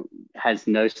has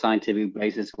no scientific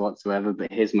basis whatsoever,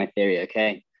 but here's my theory,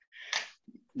 okay?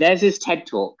 There's this TED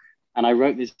talk, and I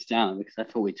wrote this down because I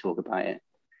thought we'd talk about it.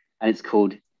 And it's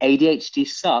called ADHD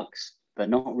Sucks, But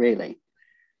Not Really,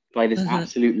 by this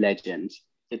absolute legend.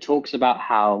 It talks about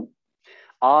how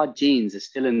our genes are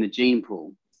still in the gene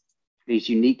pool, these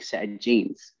unique set of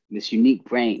genes, this unique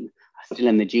brain are still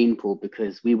in the gene pool,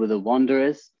 because we were the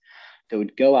wanderers that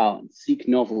would go out and seek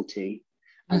novelty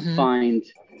and find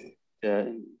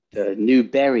the new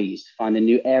berries, find the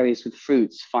new areas with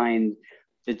fruits, find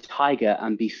the tiger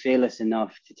and be fearless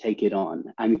enough to take it on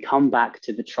and come back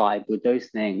to the tribe with those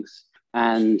things,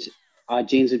 and our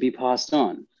genes would be passed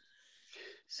on.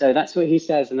 So that's what he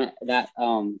says in that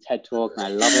TED talk, and I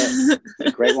love it. It's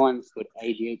a great one. It's called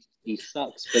ADHD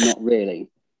Sucks, but Not Really.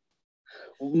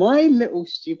 My little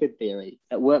stupid theory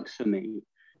that works for me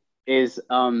is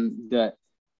that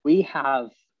we have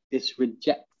this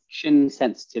rejection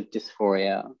sensitive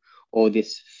dysphoria, or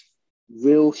this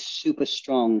real super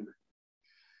strong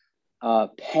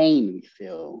pain we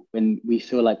feel when we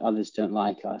feel like others don't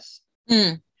like us.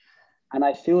 And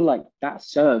I feel like that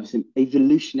serves an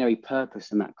evolutionary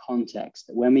purpose in that context,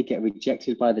 that when we get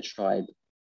rejected by the tribe,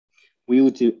 we will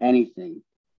do anything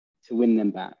to win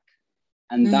them back.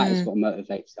 And that is what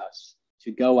motivates us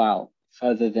to go out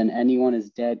further than anyone has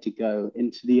dared to go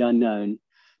into the unknown,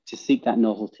 to seek that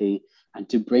novelty and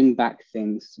to bring back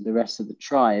things to the rest of the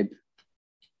tribe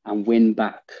and win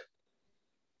back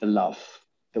the love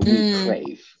that we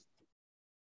crave.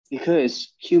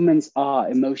 Because humans are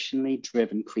emotionally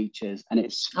driven creatures, and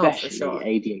especially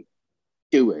ADHD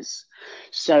doers.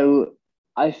 So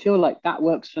I feel like that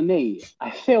works for me.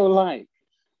 I feel like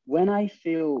when I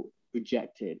feel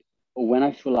rejected, or when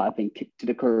I feel like I've been kicked to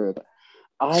the curb,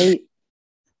 I,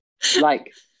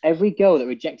 like, every girl that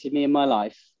rejected me in my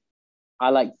life,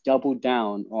 I like doubled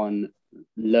down on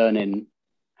learning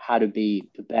how to be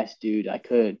the best dude I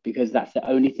could, because that's the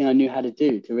only thing I knew how to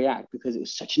do to react, because it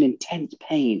was such an intense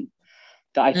pain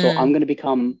that I thought I'm going to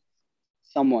become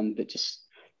someone that just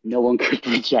no one could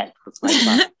reject. Like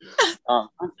that.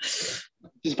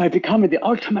 Just by becoming the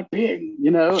ultimate being, you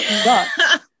know. But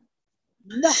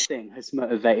nothing has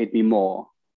motivated me more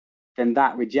than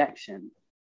that rejection,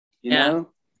 you know.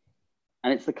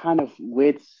 And it's a kind of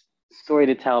weird story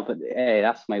to tell, but hey,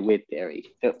 that's my weird theory.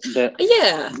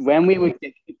 When we would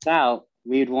get kicked out,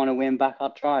 we'd want to win back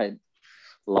our tribe.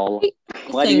 Lol.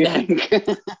 What do you think?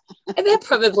 That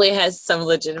probably has some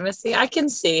legitimacy. I can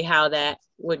see how that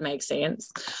would make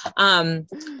sense.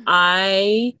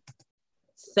 I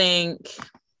think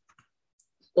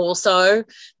also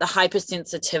the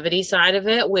hypersensitivity side of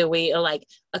it, where we are like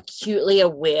acutely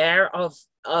aware of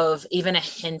even a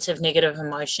hint of negative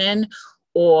emotion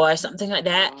or something like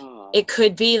that. It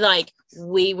could be like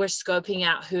we were scoping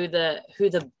out who the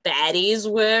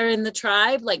baddies were in the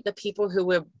tribe, like the people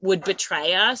who would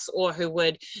betray us or who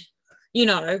would, you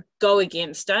know, go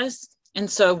against us. And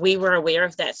so we were aware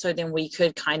of that. So then we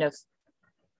could kind of,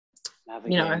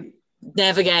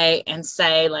 navigate and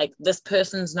say, like, this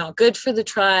person's not good for the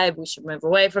tribe, we should move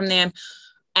away from them.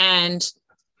 And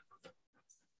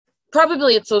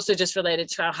probably it's also just related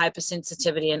to our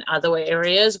hypersensitivity in other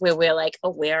areas where we're like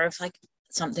aware of like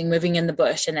something moving in the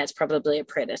bush and that's probably a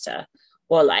predator,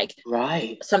 or like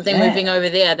something moving over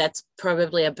there, that's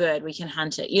probably a bird, we can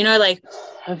hunt it, you know. Like,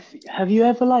 have you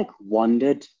ever like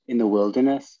wandered in the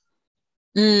wilderness?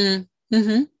 Or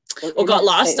got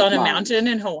lost on a mountain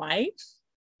in Hawaii?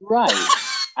 Right.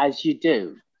 As you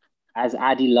do, as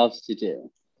Addie loves to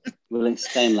do. We'll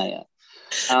explain later.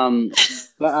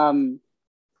 But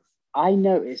I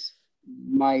noticed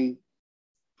my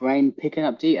brain picking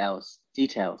up details.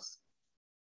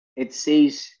 It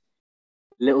sees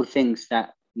little things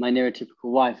that my neurotypical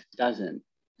wife doesn't.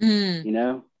 You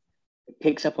know, it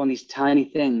picks up on these tiny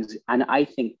things, and I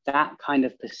think that kind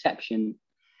of perception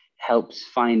helps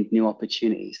find new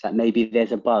opportunities. That maybe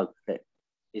there's a bug that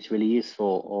is really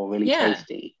useful or really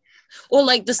tasty. Or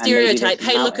like the stereotype,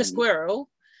 hey, look, a squirrel.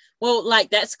 Well, like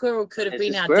that squirrel could have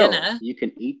been our dinner. You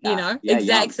can eat that. You know,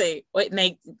 exactly. Or it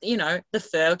make, you know, the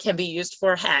fur can be used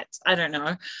for hats. I don't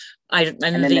know. I'm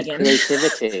vegan.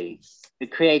 The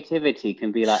creativity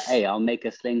can be like, hey, I'll make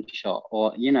a slingshot,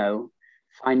 or, you know,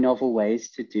 find novel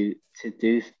ways to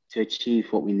achieve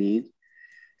what we need.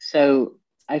 So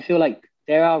I feel like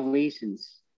there are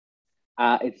reasons.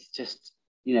 It's just,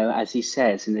 you know, as he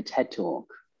says in the TED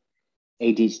talk,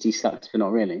 ADHD sucks, but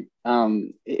not really.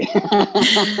 I'm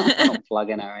not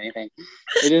plugging or anything.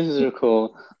 It is really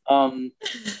cool.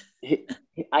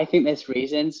 I think there's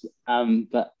reasons,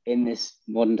 but in this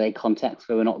modern day context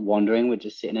where we're not wandering, we're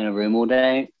just sitting in a room all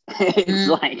day, it's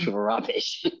like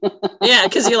rubbish. Yeah,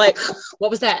 because you're like, what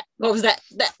was that? What was that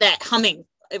humming?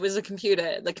 It was a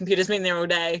computer. The computer's been there all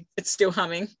day. It's still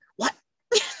humming. What?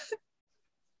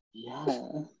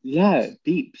 Yeah,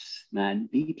 beeps, man.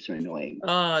 Beeps are annoying.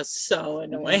 Oh, so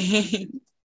annoying.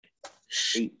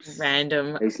 Beeps.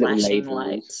 Random flashing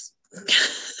lights.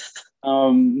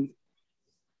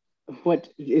 What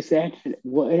is that?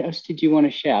 What else did you want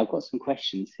to share? I've got some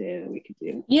questions here that we could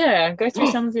do. Yeah, go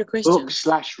through some of your questions.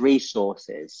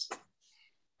 Book/resources.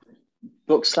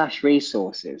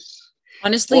 Book/resources.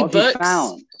 Honestly, what have books. You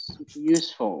found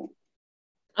useful.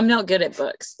 I'm not good at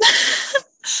books.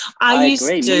 I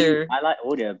agree. I like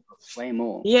audiobooks way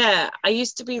more. Yeah, I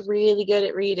used to be really good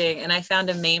at reading, and I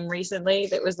found a meme recently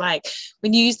that was like,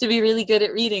 when you used to be really good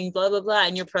at reading, blah blah blah,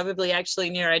 and you're probably actually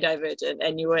neurodivergent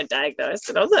and you weren't diagnosed.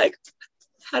 And I was like,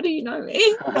 how do you know me?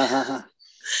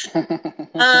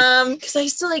 Because I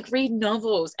used to like read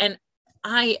novels, and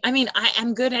I mean I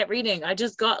am good at reading. I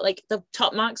just got like the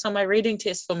top marks on my reading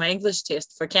test for my English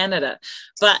test for Canada.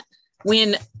 But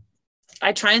when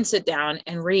I try and sit down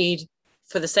and read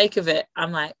for the sake of it,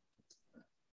 I'm like,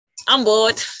 I'm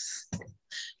bored.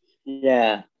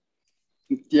 Yeah.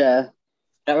 That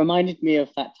reminded me of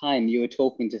that time you were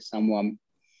talking to someone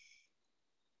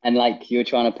and like you were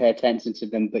trying to pay attention to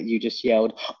them, but you just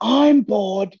yelled, I'm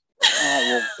bored. And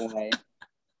I walked away.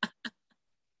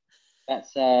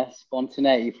 That's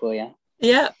spontaneity for you.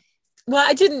 Yeah. Well,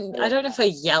 I don't know if I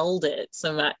yelled it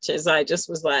so much as I just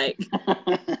was like,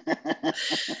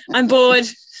 I'm bored.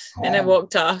 And I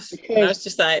walked off. And I was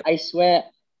just like, I swear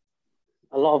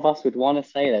a lot of us would want to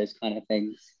say those kind of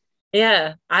things.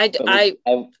 Yeah. We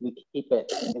keep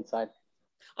it inside.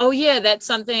 Oh yeah, that's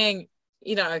something,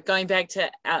 going back to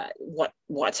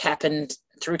what's happened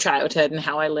through childhood and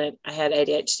how I learned I had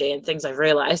ADHD and things I've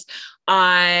realized.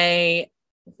 I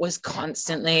was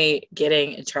constantly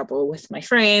getting in trouble with my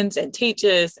friends and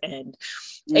teachers and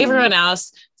everyone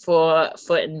else for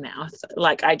foot and mouth.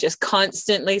 Like I just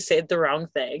constantly said the wrong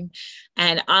thing,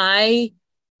 and I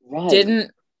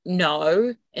didn't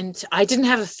know, and I didn't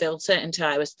have a filter until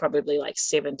I was probably like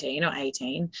 17 or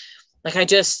 18. Like I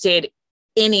just said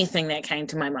anything that came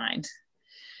to my mind.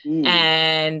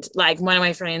 And like one of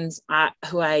my friends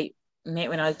who I met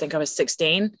when I think I was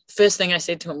 16, first thing I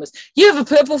said to him was, you have a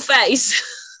purple face.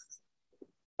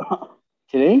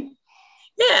 Did he?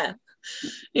 Yeah.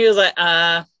 He was like,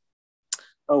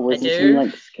 was it some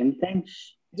like skin thing?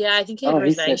 Yeah, I think he had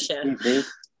rosacea.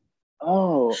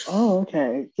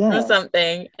 Okay. Yeah. Or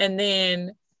something. And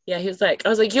then, yeah, he was like, I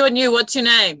was like, you and you, what's your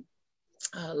name?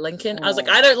 Lincoln. I was like,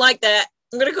 I don't like that.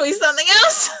 I'm going to call you something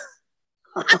else.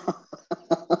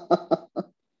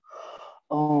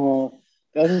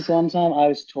 There was one time I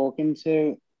was talking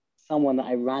to someone that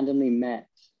I randomly met.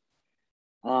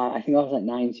 I think I was like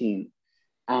 19,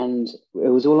 and it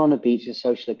was all on a beach, a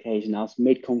social occasion. I was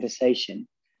mid-conversation,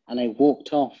 and I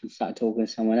walked off and started talking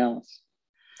to someone else.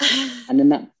 And then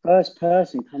that first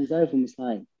person comes over and was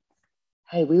like,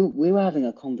 hey, we were having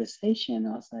a conversation.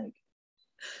 I was like,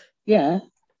 yeah,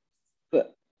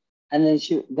 but, and then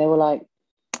they were like,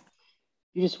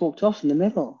 you just walked off in the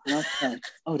middle. And I was like,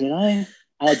 oh, did I?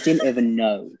 And I didn't even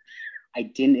know.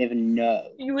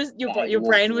 Your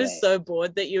brain was so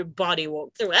bored that your body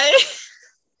walked away.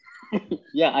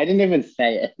 Yeah, I didn't even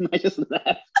say it. I just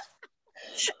left.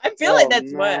 I feel like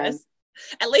that's worse.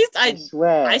 At least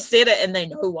I said it and they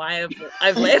know why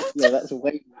I've left. Yeah, that's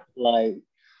way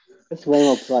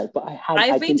more polite. But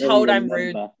I've been told I'm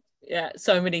rude. Yeah,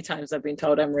 so many times I've been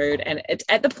told I'm rude, and it's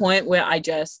at the point where I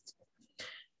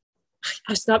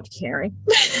stopped caring.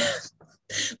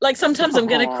 Like sometimes I'm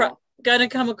gonna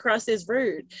come across as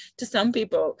rude to some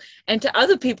people, and to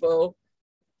other people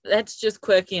that's just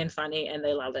quirky and funny and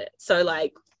they love it. So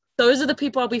like those are the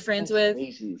people I'll be friends with.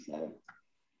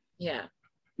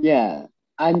 Yeah,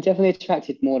 I'm definitely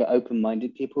attracted more to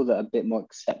open-minded people that are a bit more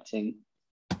accepting.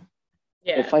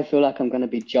 If I feel like I'm going to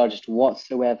be judged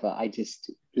whatsoever, I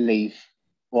just leave,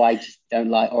 or I just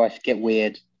don't like, or I get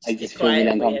weird. I just feel really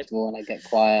uncomfortable and I get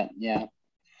quiet. Yeah,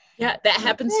 that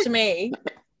happens to me.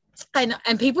 And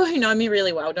people who know me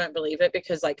really well don't believe it,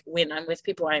 because like when I'm with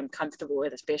people I'm comfortable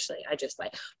with, especially, I just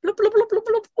like bloop, bloop, bloop, bloop,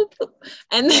 bloop, bloop, bloop.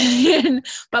 And then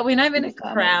but when I'm in a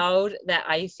crowd that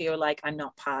I feel like I'm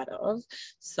not part of,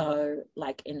 so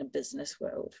like in the business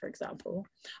world, for example,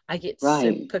 I get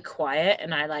super quiet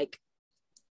and I like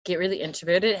get really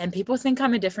introverted, and people think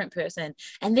I'm a different person.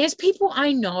 And there's people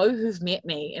I know who've met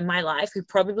me in my life who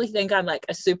probably think I'm like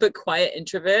a super quiet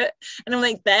introvert, and I'm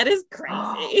like, that is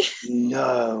crazy.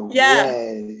 No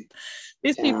way.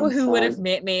 There's people who would have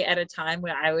met me at a time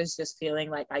where I was just feeling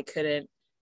like I couldn't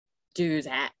do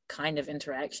that kind of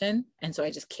interaction, and so I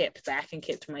just kept back and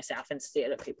kept to myself and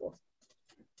stared at people.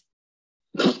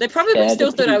 They probably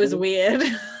still thought I was weird.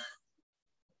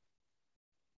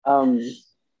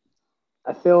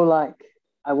 I feel like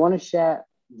I want to share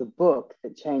the book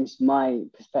that changed my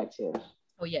perspective.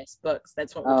 Oh yes, books.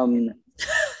 That's what we're talking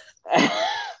about.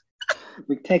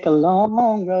 We take a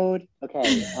long road.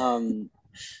 Okay.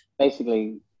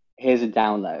 Basically, here's a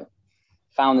download.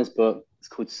 Found this book. It's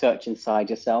called Search Inside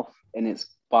Yourself, and it's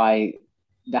by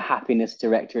the happiness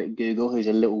director at Google, who's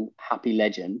a little happy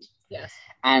legend. Yes.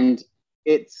 And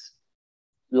it's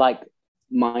like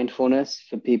mindfulness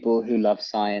for people who love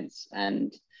science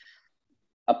and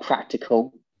are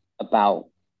practical about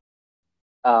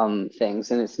things.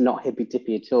 And it's not hippy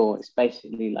dippy at all. It's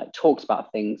basically like talks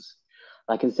about things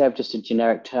like, instead of just a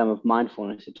generic term of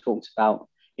mindfulness, it talks about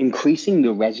increasing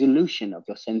the resolution of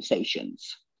your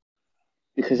sensations,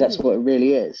 because that's what it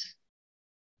really is.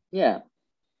 Yeah.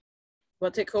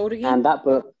 What's it called again? And that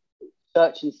book,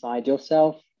 Search Inside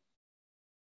Yourself.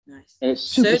 Nice. And it's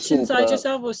super Search inside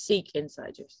yourself or seek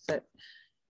inside yourself?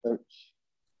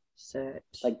 Search.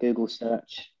 Like Google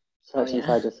search. Search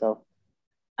inside yourself.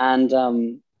 And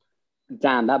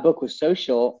damn, that book was so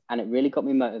short, and it really got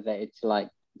me motivated to like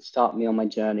start me on my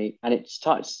journey. And it's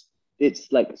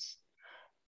like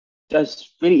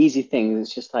does really easy things.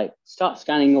 It's just like start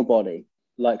scanning your body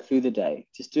like through the day.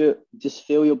 Just do it, just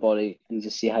feel your body and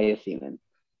just see how you're feeling.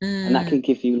 And that can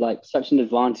give you like such an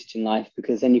advantage in life,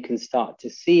 because then you can start to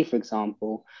see, for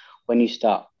example, when you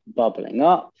start bubbling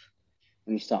up,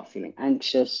 when you start feeling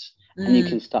anxious, and you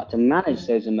can start to manage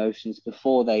those emotions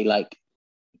before they like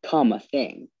become a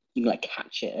thing. You can like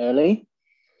catch it early.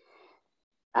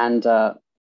 And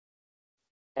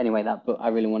anyway, that book I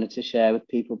really wanted to share with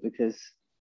people because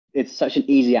it's such an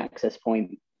easy access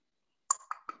point.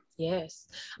 Yes.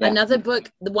 Yeah. Another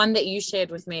book, the one that you shared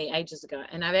with me ages ago,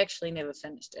 and I've actually never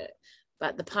finished it,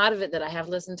 but the part of it that I have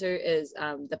listened to is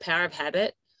The Power of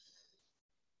Habit.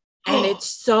 And it's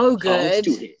so good.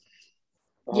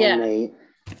 Yeah. Mate.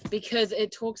 Because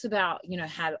it talks about, you know,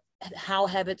 how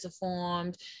habits are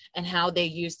formed and how they're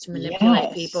used to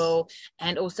manipulate people,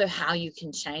 and also how you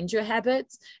can change your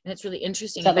habits. And it's really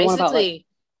interesting. And basically,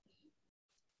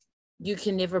 you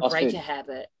can never break a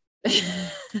habit.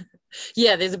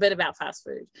 Yeah, there's a bit about fast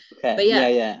food. Okay. But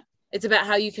yeah, it's about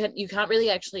how you can't really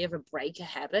actually ever break a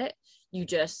habit. You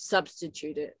just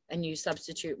substitute it, and you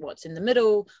substitute what's in the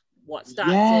middle, what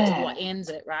starts it, what ends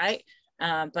it, right?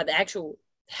 But the actual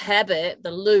habit,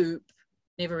 the loop,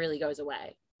 never really goes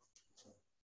away.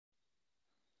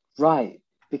 Right,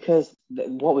 because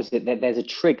what was it? There's a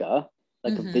trigger,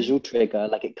 like a visual trigger,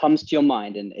 like it comes to your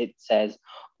mind and it says,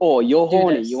 "Oh, you're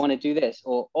horny, you want to do this,"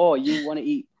 or "Oh, you want to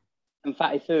eat some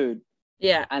fatty food."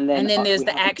 Yeah, and then there's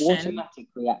the action, automatic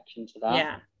reaction to that.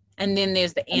 Yeah, and then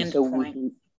there's the end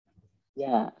point.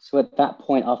 So at that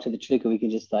point, after the trigger, we can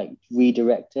just like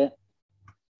redirect it,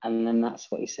 and then that's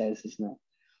what he says, isn't it?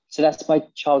 So that's by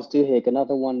Charles Duhigg.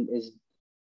 Another one is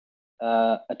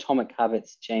Atomic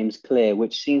Habits, James Clear,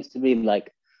 which seems to be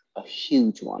like a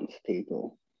huge one for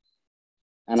people.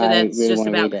 And so that's really just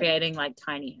about creating like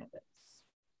tiny habits.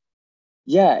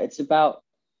 Yeah, it's about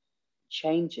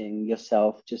changing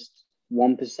yourself just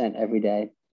 1% every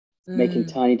day, making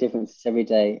tiny differences every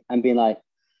day, and being like,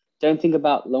 don't think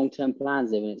about long-term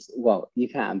plans even. You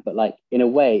can, but like in a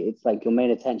way, it's like your main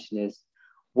attention is,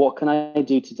 what can I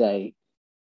do today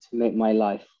to make my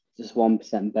life just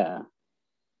 1% better?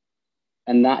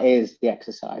 And that is the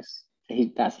exercise.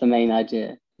 That's the main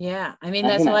idea. Yeah, I mean,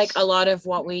 that's like a lot of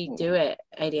what we do at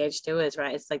ADH Doers,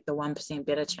 right? It's like the 1%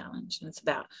 better challenge. And it's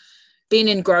about being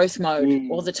in growth mode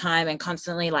all the time and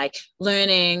constantly like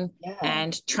learning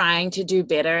and trying to do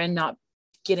better and not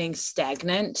getting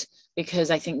stagnant, because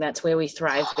I think that's where we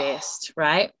thrive best,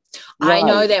 right? I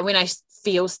know that when I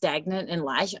feel stagnant in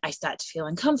life, I start to feel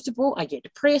uncomfortable. I get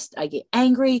depressed. I get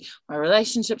angry. My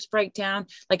relationships break down.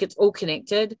 Like, it's all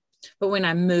connected. But when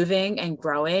I'm moving and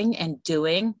growing and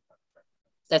doing,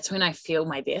 that's when I feel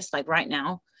my best. Like right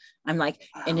now, I'm like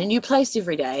in a new place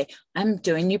every day. I'm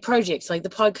doing new projects like the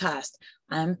podcast.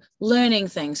 I'm learning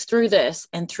things through this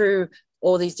and through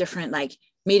all these different, like,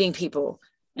 meeting people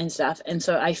and stuff. And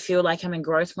so I feel like I'm in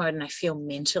growth mode, and I feel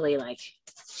mentally like,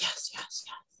 yes.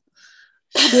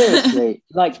 Seriously,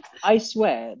 like, I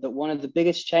swear that one of the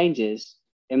biggest changes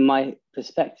in my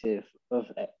perspective of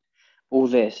all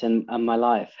this and my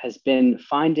life has been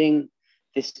finding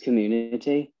this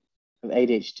community of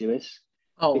ADH doers.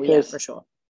 Oh, yeah, for sure.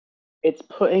 It's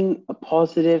putting a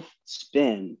positive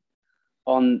spin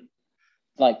on,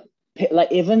 like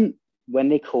even when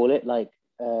they call it like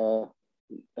a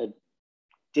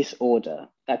disorder,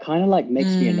 that kind of like makes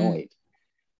me annoyed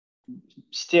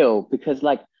still, because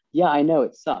like, yeah, I know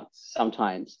it sucks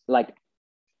sometimes. Like,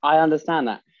 I understand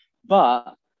that.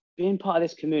 But being part of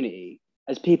this community,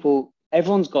 as people,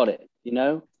 everyone's got it, you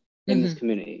know, in this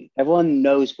community. Everyone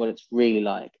knows what it's really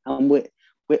like. And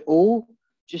we're all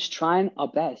just trying our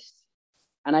best.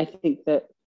 And I think that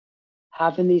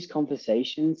having these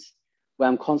conversations where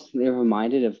I'm constantly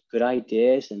reminded of good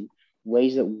ideas and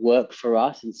ways that work for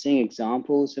us and seeing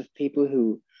examples of people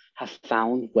who have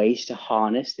found ways to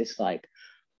harness this, like,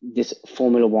 this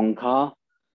Formula One car,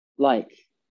 like,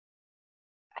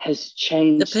 has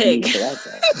changed me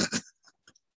forever.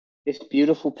 This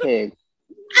beautiful pig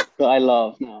that I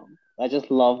love now. I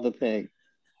just love the pig.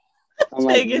 I'm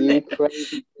like, you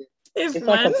crazy pig. It's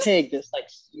like a pig that's like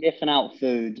sniffing out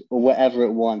food or whatever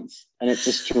it wants, and it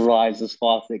just drives as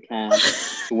fast as it can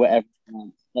to whatever it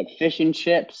wants. Like fish and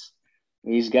chips.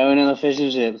 He's going in the fish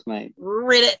and chips, mate.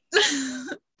 Reddit.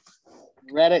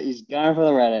 Reddit, he's going for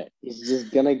the Reddit. He's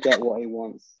just gonna get what he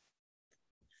wants.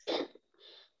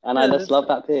 And I just love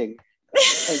that pig.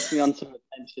 It takes me on some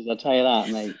adventures, I'll tell you that,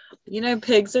 mate. You know,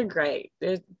 pigs are great.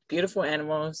 They're beautiful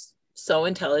animals, so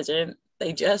intelligent.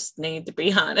 They just need to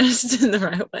be harnessed in the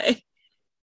right way.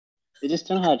 They just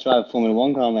don't know how to drive a Formula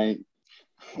One car, mate.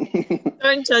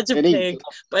 Don't judge a pig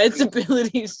by its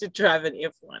abilities to drive an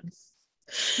F1.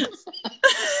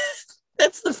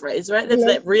 That's the phrase, right? That's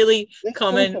that really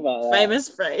common, famous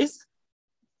phrase.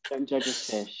 Don't judge a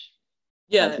fish.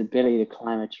 Yeah. Its ability to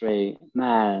climb a tree.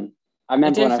 Man, I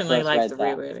remember when I first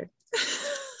read that.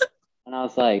 And I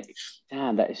was like,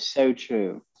 damn, that is so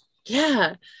true.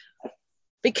 Yeah.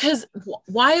 Because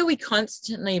why are we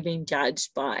constantly being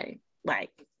judged by,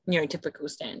 like, neurotypical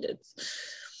standards?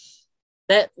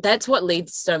 That's what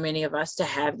leads so many of us to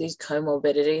have these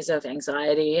comorbidities of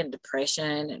anxiety and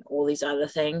depression and all these other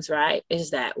things, right?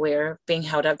 Is that we're being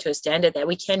held up to a standard that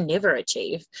we can never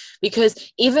achieve.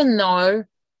 Because even though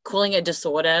calling it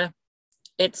disorder,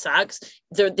 it sucks,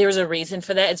 there's a reason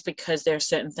for that. It's because there are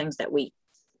certain things that we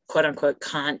quote unquote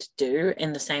can't do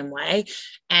in the same way,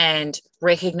 and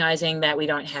recognizing that we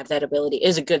don't have that ability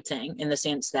is a good thing, in the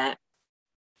sense that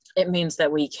it means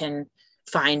that we can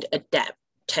find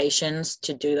adaptations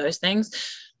to do those things.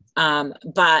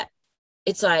 But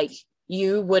it's like,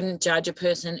 you wouldn't judge a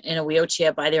person in a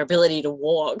wheelchair by their ability to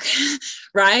walk,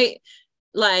 right?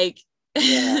 Like,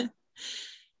 yeah.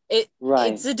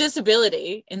 It's a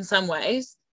disability in some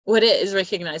ways. What it is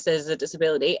recognized as a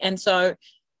disability. And so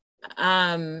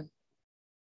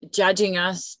judging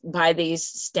us by these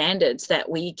standards that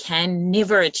we can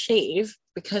never achieve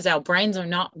because our brains are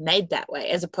not made that way,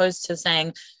 as opposed to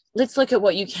saying, let's look at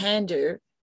what you can do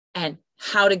and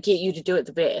how to get you to do it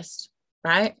the best,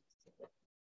 right?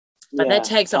 But that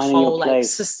takes a whole like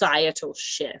societal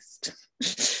shift.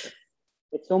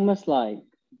 It's almost like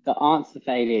the answer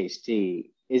for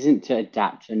ADHD isn't to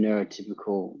adapt to a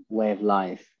neurotypical way of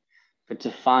life, but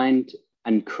to find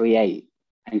and create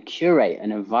and curate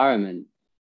an environment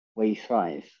where you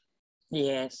thrive.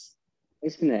 Yes.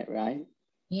 Isn't it, right?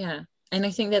 Yeah. And I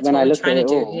think that's what we're trying to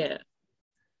do here.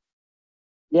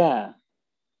 Yeah.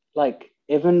 Like,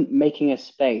 even making a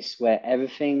space where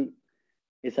everything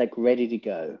is like ready to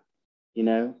go, you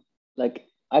know? Like,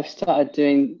 I've started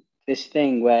doing this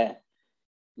thing where,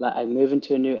 like, I move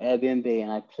into a new Airbnb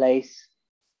and I place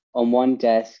on one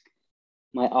desk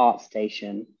my art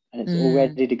station, and it's all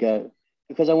ready to go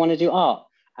because I want to do art.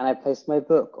 And I place my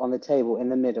book on the table in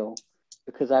the middle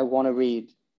because I want to read,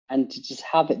 and to just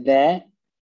have it there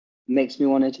makes me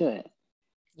want to do it.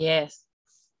 Yes.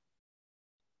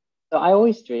 So I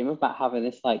always dream about having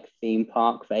this like theme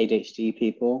park for ADHD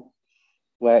people,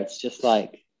 where it's just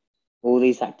like all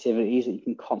these activities that you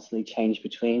can constantly change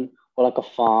between, or like a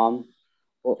farm.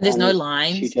 Or there's no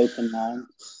lines. Shoot open line.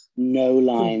 No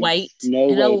lines. Wait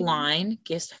in a line.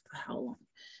 Guess how long?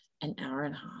 An hour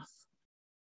and a half.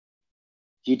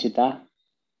 You did that?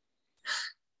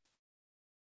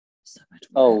 So much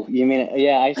work. Oh, you mean it?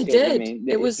 Yeah, I did. Mean.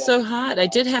 It was so hard. I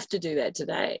did have to do that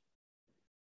today.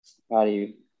 Proud of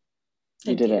you.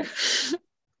 You did it.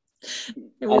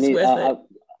 It was worth it.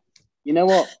 You know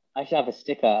what? I should have a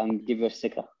sticker and give you a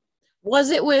sticker.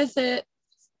 Was it worth it?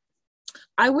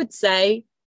 I would say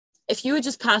if you were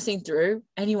just passing through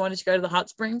and you wanted to go to the hot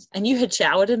springs and you had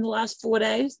showered in the last 4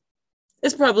 days,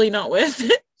 it's probably not worth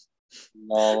it.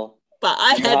 No. But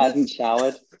I hadn't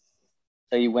showered.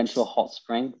 So you went to a hot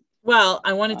spring? Well,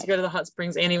 I wanted to go to the hot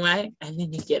springs anyway, and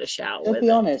then you get a shower. To be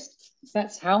honest,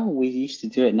 that's how we used to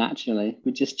do it naturally.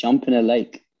 We just jump in a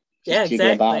lake. Yeah,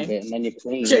 exactly. About a bit, and then you're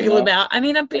clean. Jiggle about. I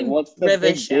mean, I've been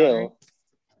river showering.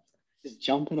 Just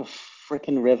jump in a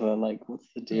freaking river. Like, what's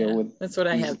the deal with that's what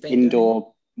I have been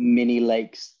indoor mini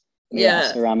lakes?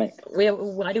 Yeah, ceramic.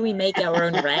 Why do we make our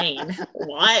own rain?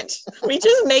 What? We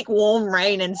just make warm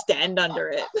rain and stand under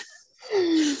it. Who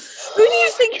do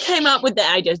you think came up with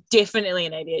that idea? Definitely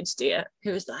an ADHD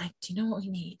who was like, do you know what we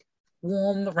need?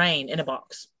 Warm rain in a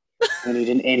box. We need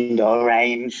an indoor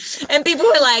rain. And people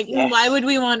were like, why would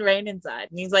we want rain inside?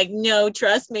 And he's like, no,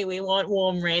 trust me, we want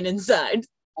warm rain inside.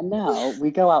 And now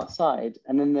we go outside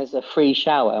and then there's a free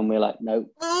shower and we're like,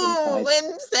 nope. Oh,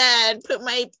 inside. Put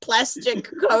my plastic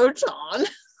coat on.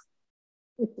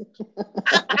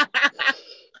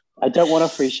 I don't want a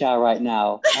free shower right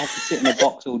now. I have to sit in a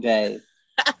box all day.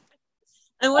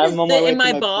 I want to sit in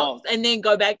my box and then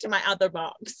go back to my other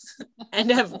box and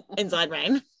have inside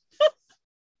rain.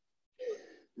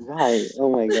 Right. Oh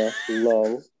my gosh.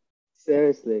 Lol.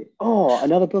 Seriously. Oh,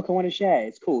 another book I want to share.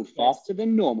 It's called Faster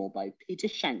Than Normal by Peter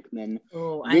Shankman.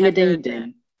 Oh, I have heard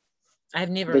that. I've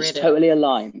never read it. This totally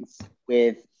aligns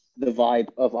with the vibe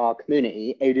of our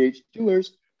community, ADHDers,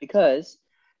 because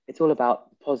it's all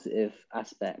about positive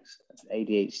aspects of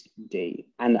ADHD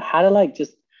and how to like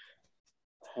just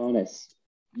harness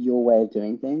your way of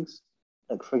doing things.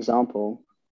 Like, for example,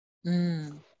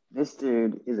 this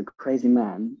dude is a crazy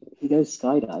man. He goes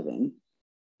skydiving,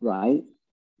 right?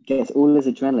 Gets all his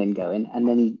adrenaline going, and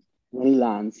then when he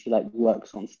lands, he like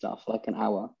works on stuff like an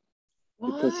hour.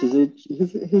 What? Because his like,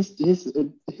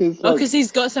 because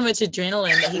he's got so much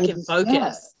adrenaline that he can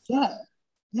focus. Yeah.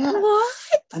 What?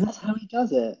 And that's how he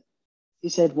does it. He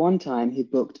said one time he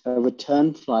booked a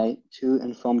return flight to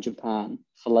and from Japan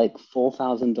for like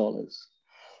 $4,000,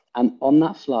 and on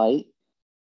that flight,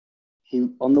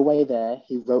 on the way there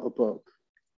he wrote a book,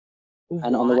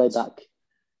 and on the way back,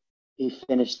 he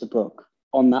finished the book.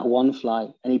 On that one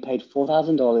flight, and he paid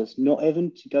 $4,000, not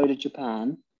even to go to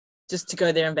Japan, just to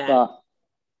go there and back. But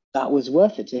that was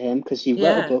worth it to him because he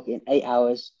wrote a book in 8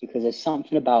 hours. Because there's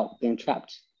something about being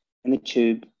trapped in the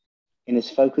tube, in this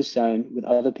focus zone with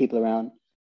other people around.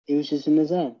 He was just in the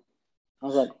zone. I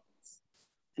was like,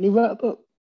 and he wrote a book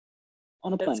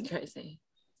on a plane. That's crazy.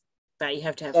 But you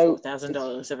have to have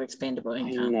 $4,000 of expendable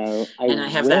income. I know. I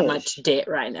have that much debt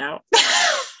right now.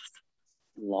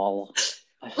 Lol.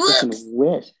 I fucking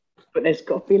wish. But there's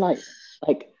got to be like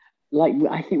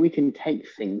I think we can take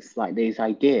things like these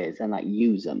ideas and like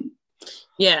use them.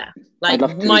 Yeah, like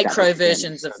micro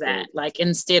versions of that. Like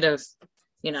instead of,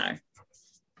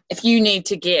 if you need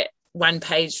to get one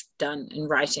page done in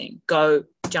writing, go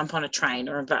jump on a train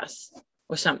or a bus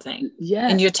or something. Yeah,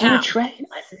 in your town. On a train.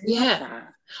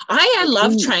 I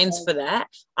love trains for that.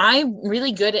 I'm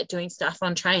really good at doing stuff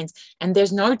on trains, and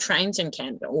there's no trains in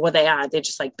Canada. Well, they're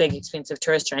just like big, expensive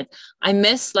tourist trains. I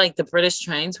miss like the British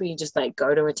trains where you just like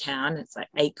go to a town. It's like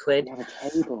 £8. You have a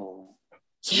table.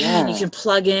 Yeah, and you can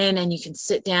plug in and you can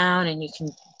sit down and you can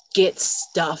get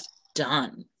stuff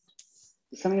done.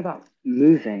 There's something about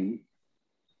moving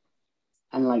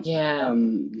and like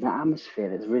the atmosphere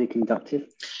that's really conductive.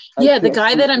 Like, the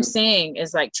guy that I'm seeing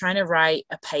is like trying to write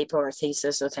a paper or a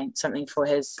thesis or something for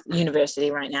his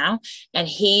university right now, and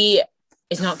he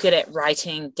is not good at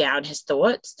writing down his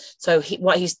thoughts. So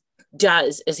what he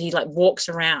does is he like walks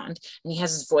around and he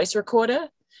has his voice recorder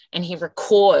and he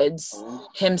records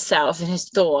himself and his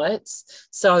thoughts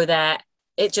so that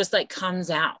it just like comes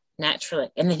out naturally,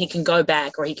 and then he can go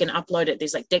back or he can upload it.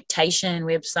 There's like dictation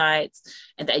websites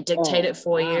and they dictate it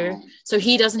for you, so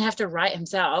he doesn't have to write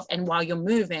himself. And while you're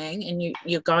moving and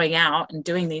you're going out and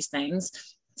doing these things,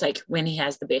 it's like when he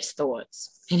has the best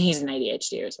thoughts. And he's an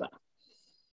ADHD as well.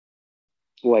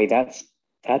 Wait, that's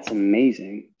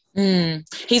amazing.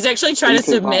 He's actually trying to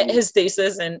submit his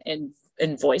thesis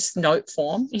in voice note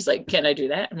form. He's like, can I do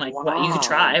that? I'm like, well, you could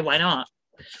try, why not?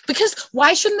 Because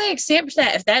why shouldn't they accept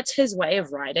that if that's his way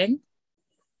of writing?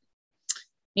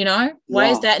 Why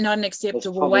is that not an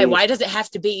acceptable way? Why does it have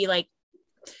to be like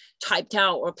typed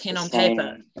out or pen on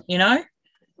paper?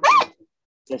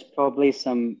 There's probably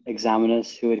some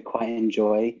examiners who would quite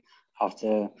enjoy,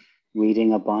 after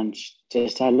reading a bunch,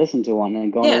 just to listen to one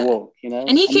and go on a walk,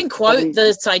 And he can quote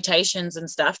the citations and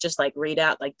stuff, just like read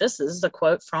out like, this is the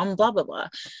quote from blah blah blah,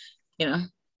 Yeah.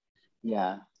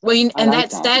 Well, and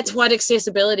that's what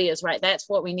accessibility is, right? That's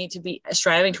what we need to be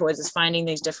striving towards, is finding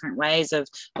these different ways of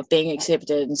being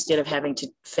accepted instead of having to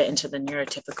fit into the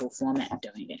neurotypical format of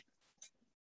doing it.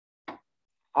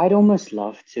 I'd almost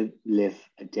love to live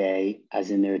a day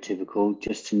as a neurotypical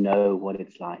just to know what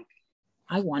it's like.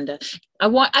 I wonder.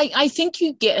 I think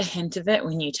you get a hint of it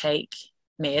when you take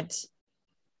meds.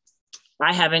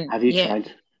 I haven't. Have you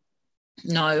tried?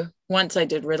 No. Once I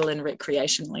did Ritalin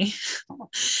recreationally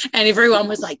and everyone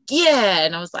was like, yeah.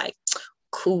 And I was like,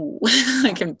 cool,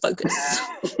 I can focus.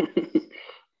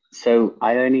 So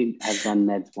I only have done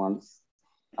meds once.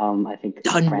 I think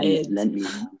a friend lent me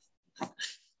one.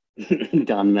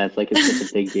 Done meds, like it's such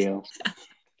a big deal.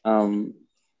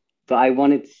 But I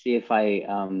wanted to see if I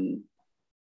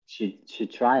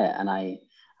should try it. And I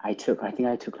took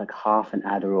like half an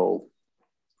Adderall,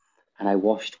 and I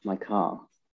washed my car.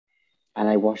 And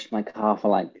I washed my car for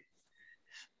like,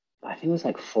 I think it was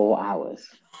like 4 hours.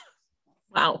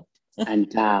 Wow. And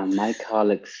damn, my car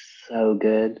looks so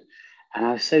good. And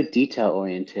I was so detail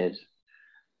oriented.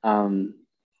 Um,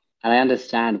 and I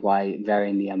understand why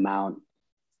varying the amount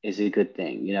is a good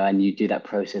thing, you know, and you do that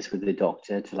process with the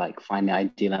doctor to like find the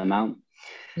ideal amount.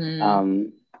 Mm.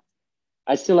 Um,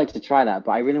 I'd still like to try that,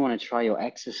 but I really want to try your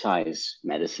exercise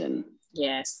medicine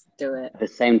Yes, do it. at the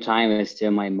same time as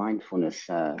doing my mindfulness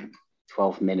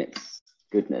 12 minutes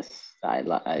goodness that I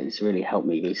like. It's really helped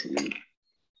me recently.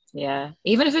 Yeah.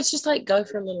 Even if it's just like go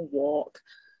for a little walk.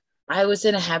 I was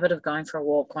in a habit of going for a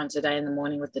walk once a day in the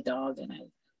morning with the dog, and I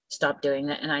stopped doing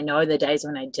that. And I know the days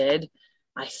when I did,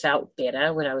 I felt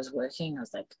better when I was working. I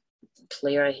was like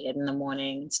clearer head in the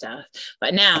morning and stuff.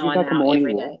 But now You I'm like a out morning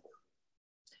every day. walk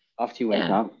after you wake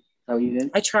Yeah, up? Is that what you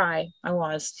did? I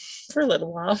was for a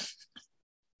little while.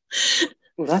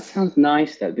 Well, that sounds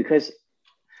nice though, because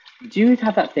do you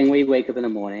have that thing where you wake up in the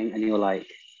morning and you're like,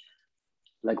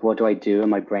 what do I do? And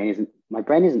my brain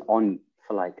isn't on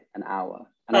for like an hour,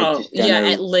 and I Oh, just don't yeah,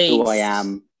 at know who I least.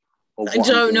 am or I what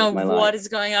I'm don't doing know with my life. what is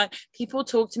going on. People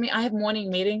talk to me. I have morning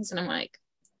meetings and I'm like,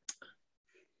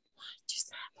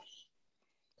 just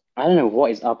I don't know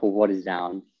what is up or what is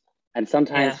down. And yeah.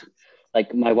 sometimes,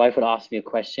 like my wife would ask me a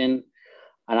question,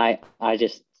 and I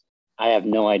have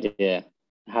no idea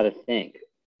how to think.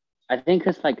 I think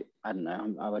it's like I don't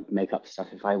know. I would make up stuff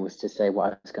if I was to say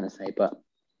what I was going to say, but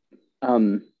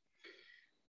um,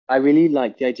 I really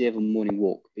like the idea of a morning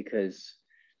walk because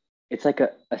it's like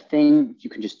a thing you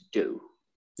can just do.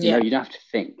 You know, Yeah. you don't have to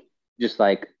think. Just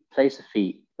like place the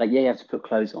feet. Like, yeah, you have to put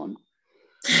clothes on.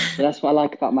 But that's what I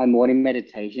like about my morning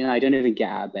meditation. I don't even get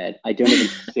out of bed. I don't even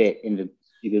sit in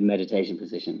the meditation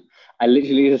position. I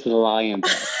literally just lie in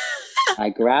bed. I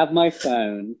grab my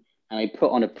phone and I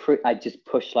put on I just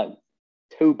push like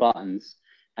two buttons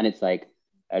and it's like,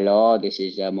 hello, this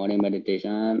is morning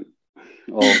meditation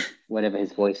or whatever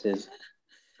his voice is.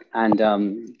 And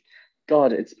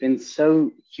God, it's been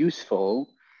so useful.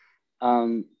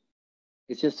 Um,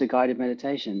 it's just a guided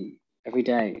meditation every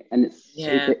day, and it's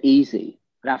Yeah. super easy.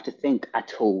 I don't have to think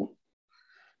at all.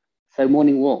 So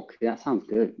morning walk, that sounds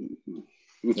good.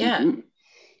 Yeah.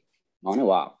 Morning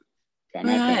walk. All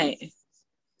right.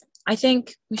 I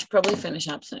think we should probably finish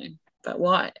up soon. But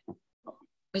what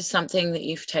is something that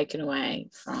you've taken away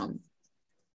from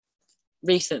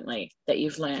recently that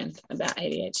you've learned about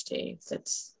ADHD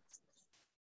that's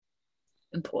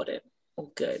important or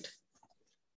good?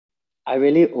 I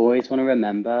really always want to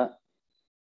remember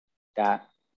that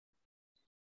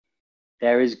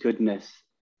there is goodness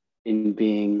in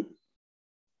being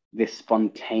this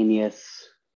spontaneous,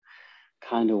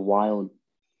 kind of wild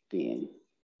being.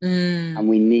 And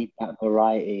we need that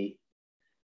variety.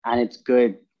 And it's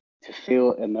good to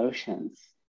feel emotions.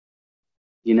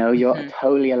 You know, you're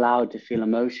totally allowed to feel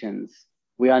emotions.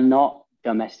 We are not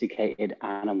domesticated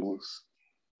animals.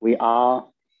 We are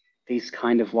these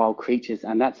kind of wild creatures,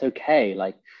 and that's okay.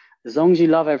 Like, as long as you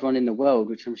love everyone in the world,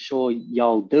 which I'm sure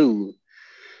y'all do,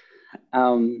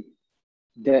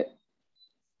 that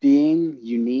being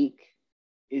unique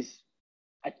is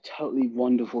a totally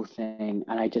wonderful thing.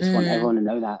 And I just want everyone to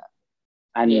know that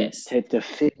and yes. to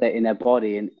feel it in their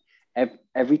body. And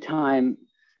every time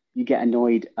you get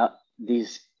annoyed at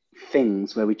these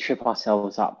things where we trip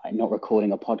ourselves up, like not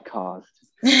recording a podcast,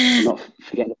 not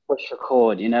forgetting to push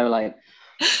record, you know, like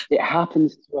it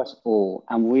happens to us all.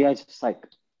 And we are just like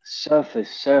surfers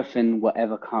surfing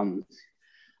whatever comes.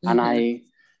 And I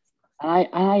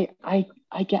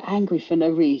get angry for no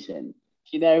reason,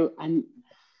 you know, and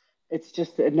it's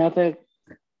just another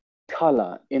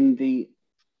color in the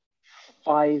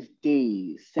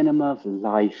 5D cinema of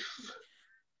life.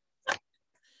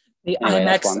 The Anyway,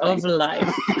 IMAX of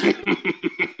life.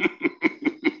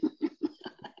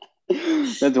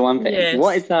 That's one thing. Yes.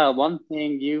 What is one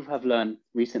thing you have learned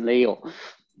recently or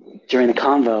during the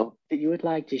convo that you would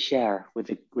like to share with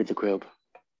the group?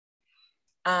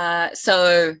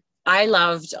 So I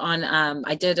loved on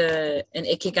I did an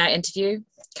Ikigai interview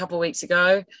a couple of weeks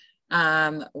ago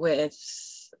with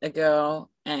a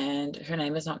girl, and her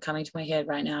name is not coming to my head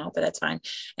right now, but that's fine.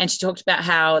 And she talked about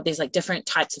how there's like different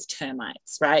types of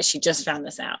termites, right? She just found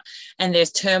this out. And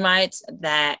there's termites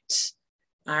that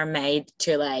are made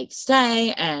to like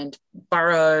stay and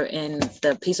burrow in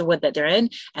the piece of wood that they're in.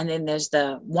 And then there's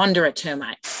the wanderer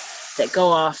termites that go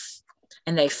off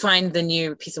and they find the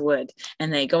new piece of wood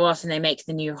and they go off and they make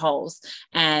the new holes.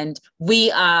 And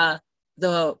we are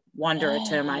the wanderer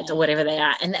termites or whatever they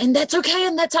are. And that's okay.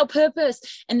 And that's our purpose.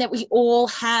 And that we all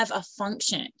have a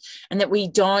function and that we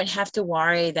don't have to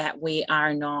worry that we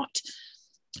are not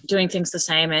doing things the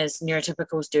same as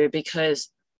neurotypicals do, because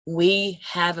we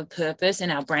have a purpose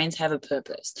and our brains have a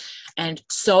purpose. And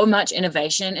so much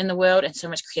innovation in the world and so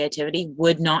much creativity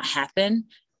would not happen.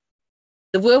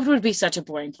 The world would be such a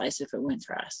boring place if it weren't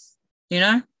for us, you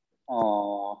know?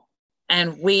 Oh.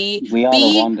 And we are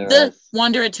the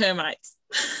Wanderer termites.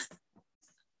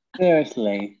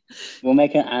 Seriously. We'll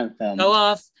make an anthem. Go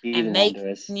off and make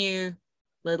new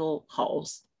little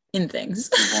holes in things.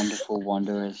 Wonderful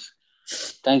wanderers.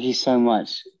 Thank you so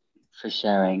much for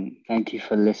sharing. Thank you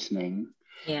for listening.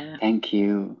 Yeah. Thank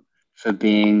you for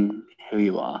being who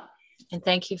you are. And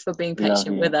thank you for being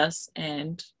patient with us,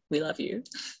 and we love you.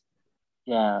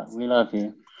 Yeah, we love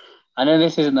you. I know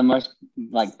this isn't the most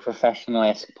like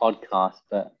professional-esque podcast,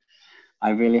 but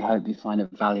I really hope you find it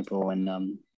valuable, and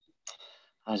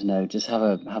I don't know, just have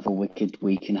a wicked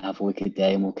week and have a wicked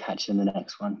day, and we'll catch you in the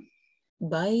next one.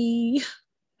 Bye.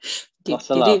 Lots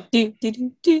of love. This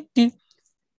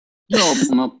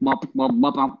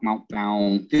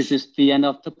is the end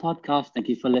of the podcast. Thank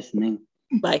you for listening.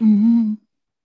 Bye.